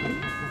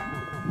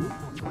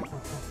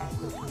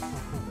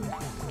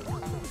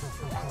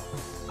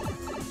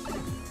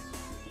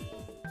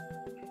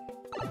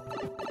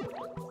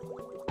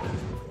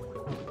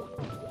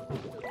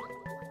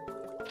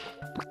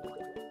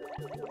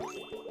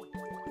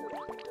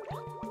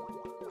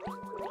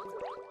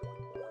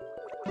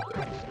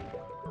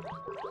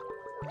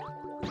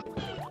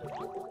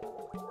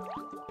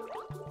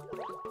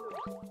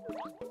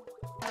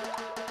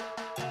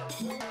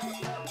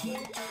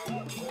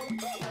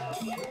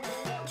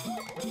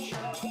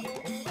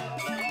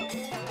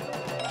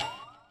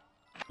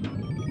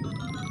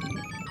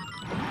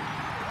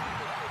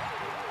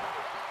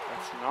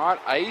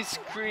 Not ice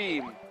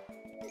cream.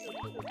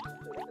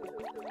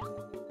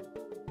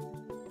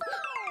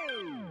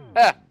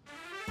 Ah.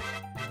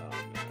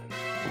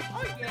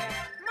 Oh yeah,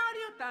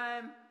 Mario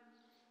time.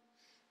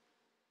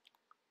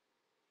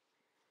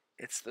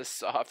 It's the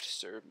soft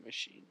serve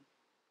machine.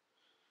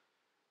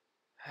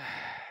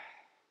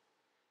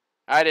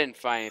 I didn't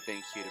find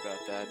anything cute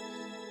about that.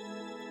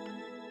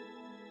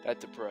 That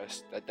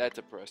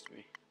depressed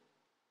me.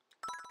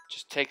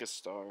 Just take a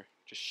star.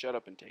 Just shut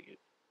up and take it.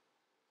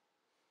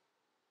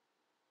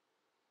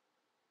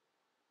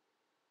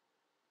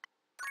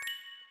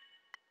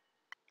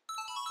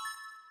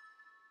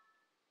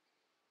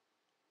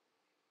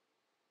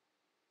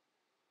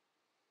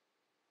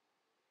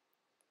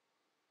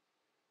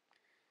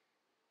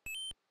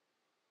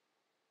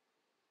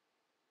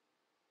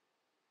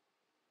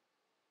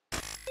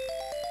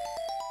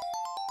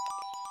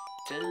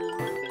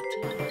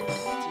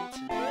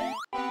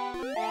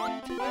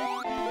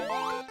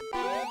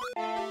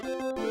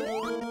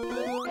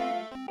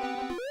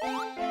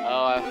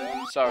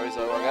 Oh, sorry,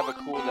 Xelrog. I have a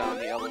cooldown on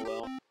the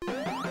LOL.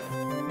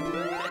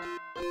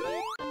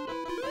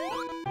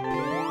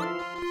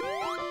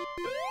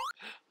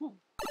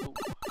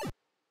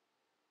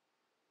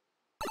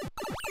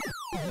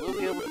 We'll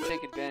be able to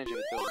take advantage of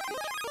it though.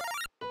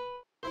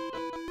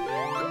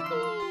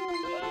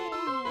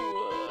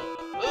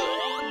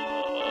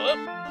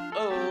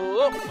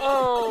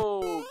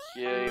 Oh,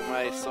 okay,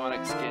 my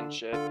Sonic skin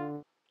shit.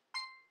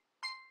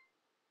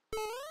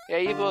 Yeah,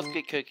 you both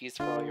get cookies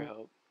for all your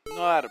help.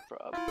 Not a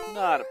problem.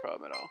 Not a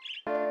problem at all.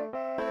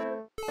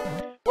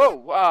 Whoa!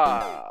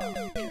 Wow!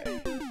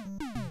 Okay.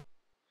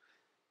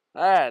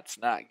 That's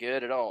not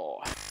good at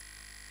all.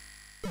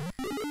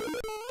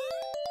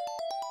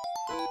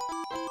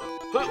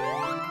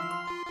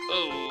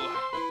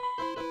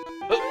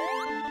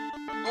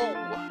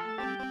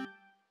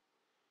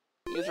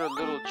 These are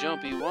little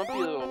jumpy, wumpy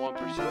little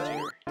 1%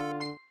 here.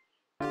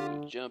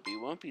 Little jumpy,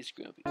 wumpy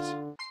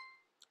scrumpies.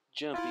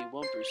 Jumpy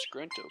Wumper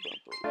Scrunto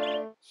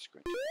Bumper.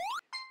 Scrunto.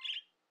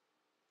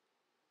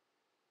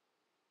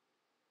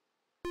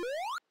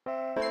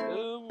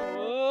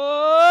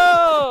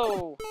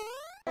 Whoa!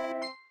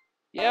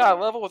 Yeah, a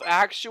level with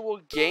actual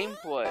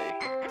gameplay.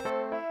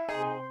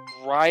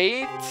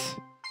 Right?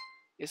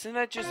 Isn't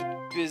that just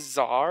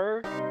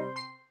bizarre?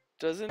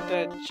 Doesn't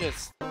that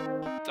just...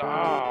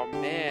 Oh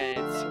man,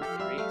 it's so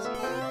crazy.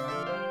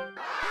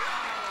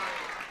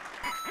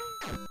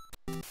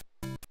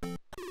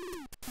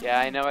 Yeah,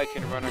 I know I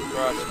can run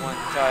across one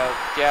tile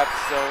gap,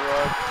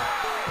 Xelrog.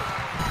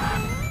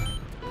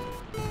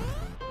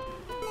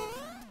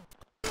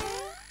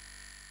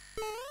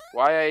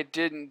 Why I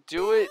didn't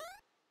do it?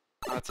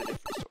 That's a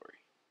different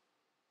story.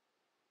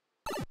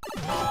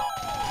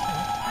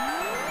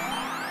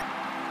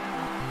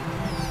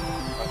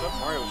 I thought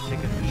Mario was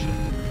taking the shit.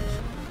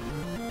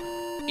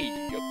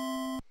 Yup.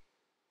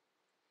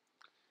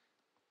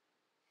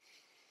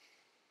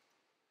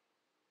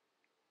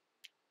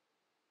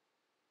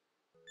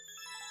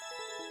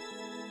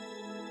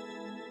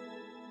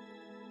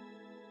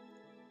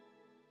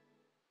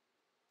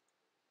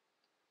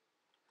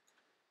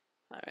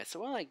 Alright, so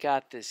while I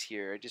got this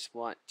here, I just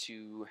want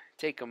to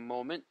take a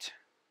moment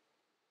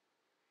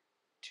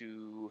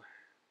to...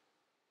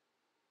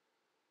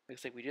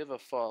 Looks like we do have a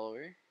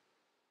follower.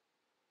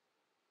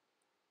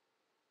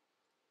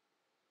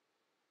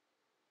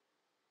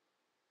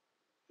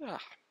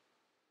 Ah.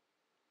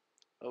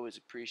 Always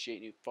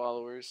appreciate new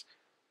followers.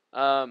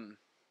 You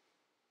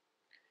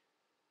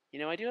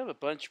know, I do have a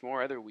bunch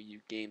more other Wii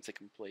U games I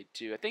can play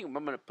too. I think I'm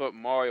going to put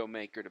Mario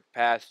Maker to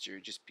pasture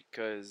just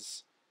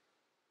because...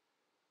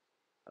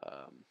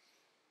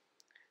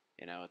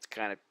 you know, it's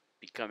kind of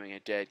becoming a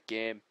dead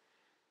game.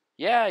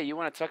 Yeah, you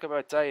want to talk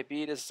about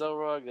diabetes,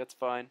 Xelrog? That's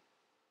fine.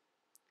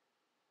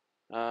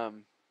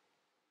 It's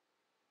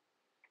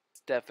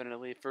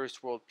definitely a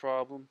first world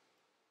problem.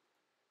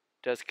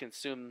 Does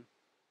consume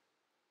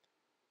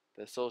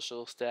the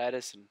social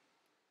status and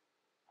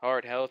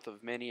heart health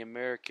of many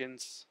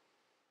Americans.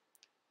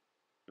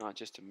 Not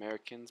just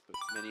Americans, but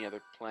many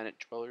other planet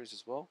dwellers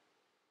as well.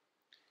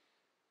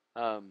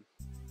 Yeah.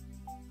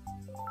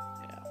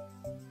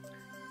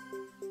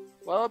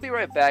 Well, I'll be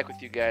right back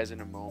with you guys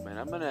in a moment.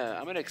 I'm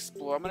gonna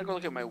explore. I'm gonna go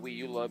look at my Wii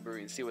U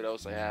library and see what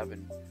else I have.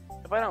 And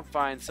if I don't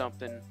find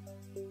something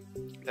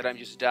that I'm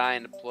just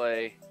dying to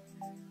play,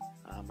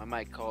 I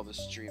might call the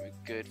stream a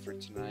good for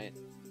tonight.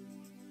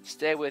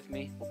 Stay with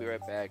me. We'll be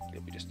right back.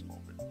 It'll be just a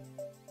moment.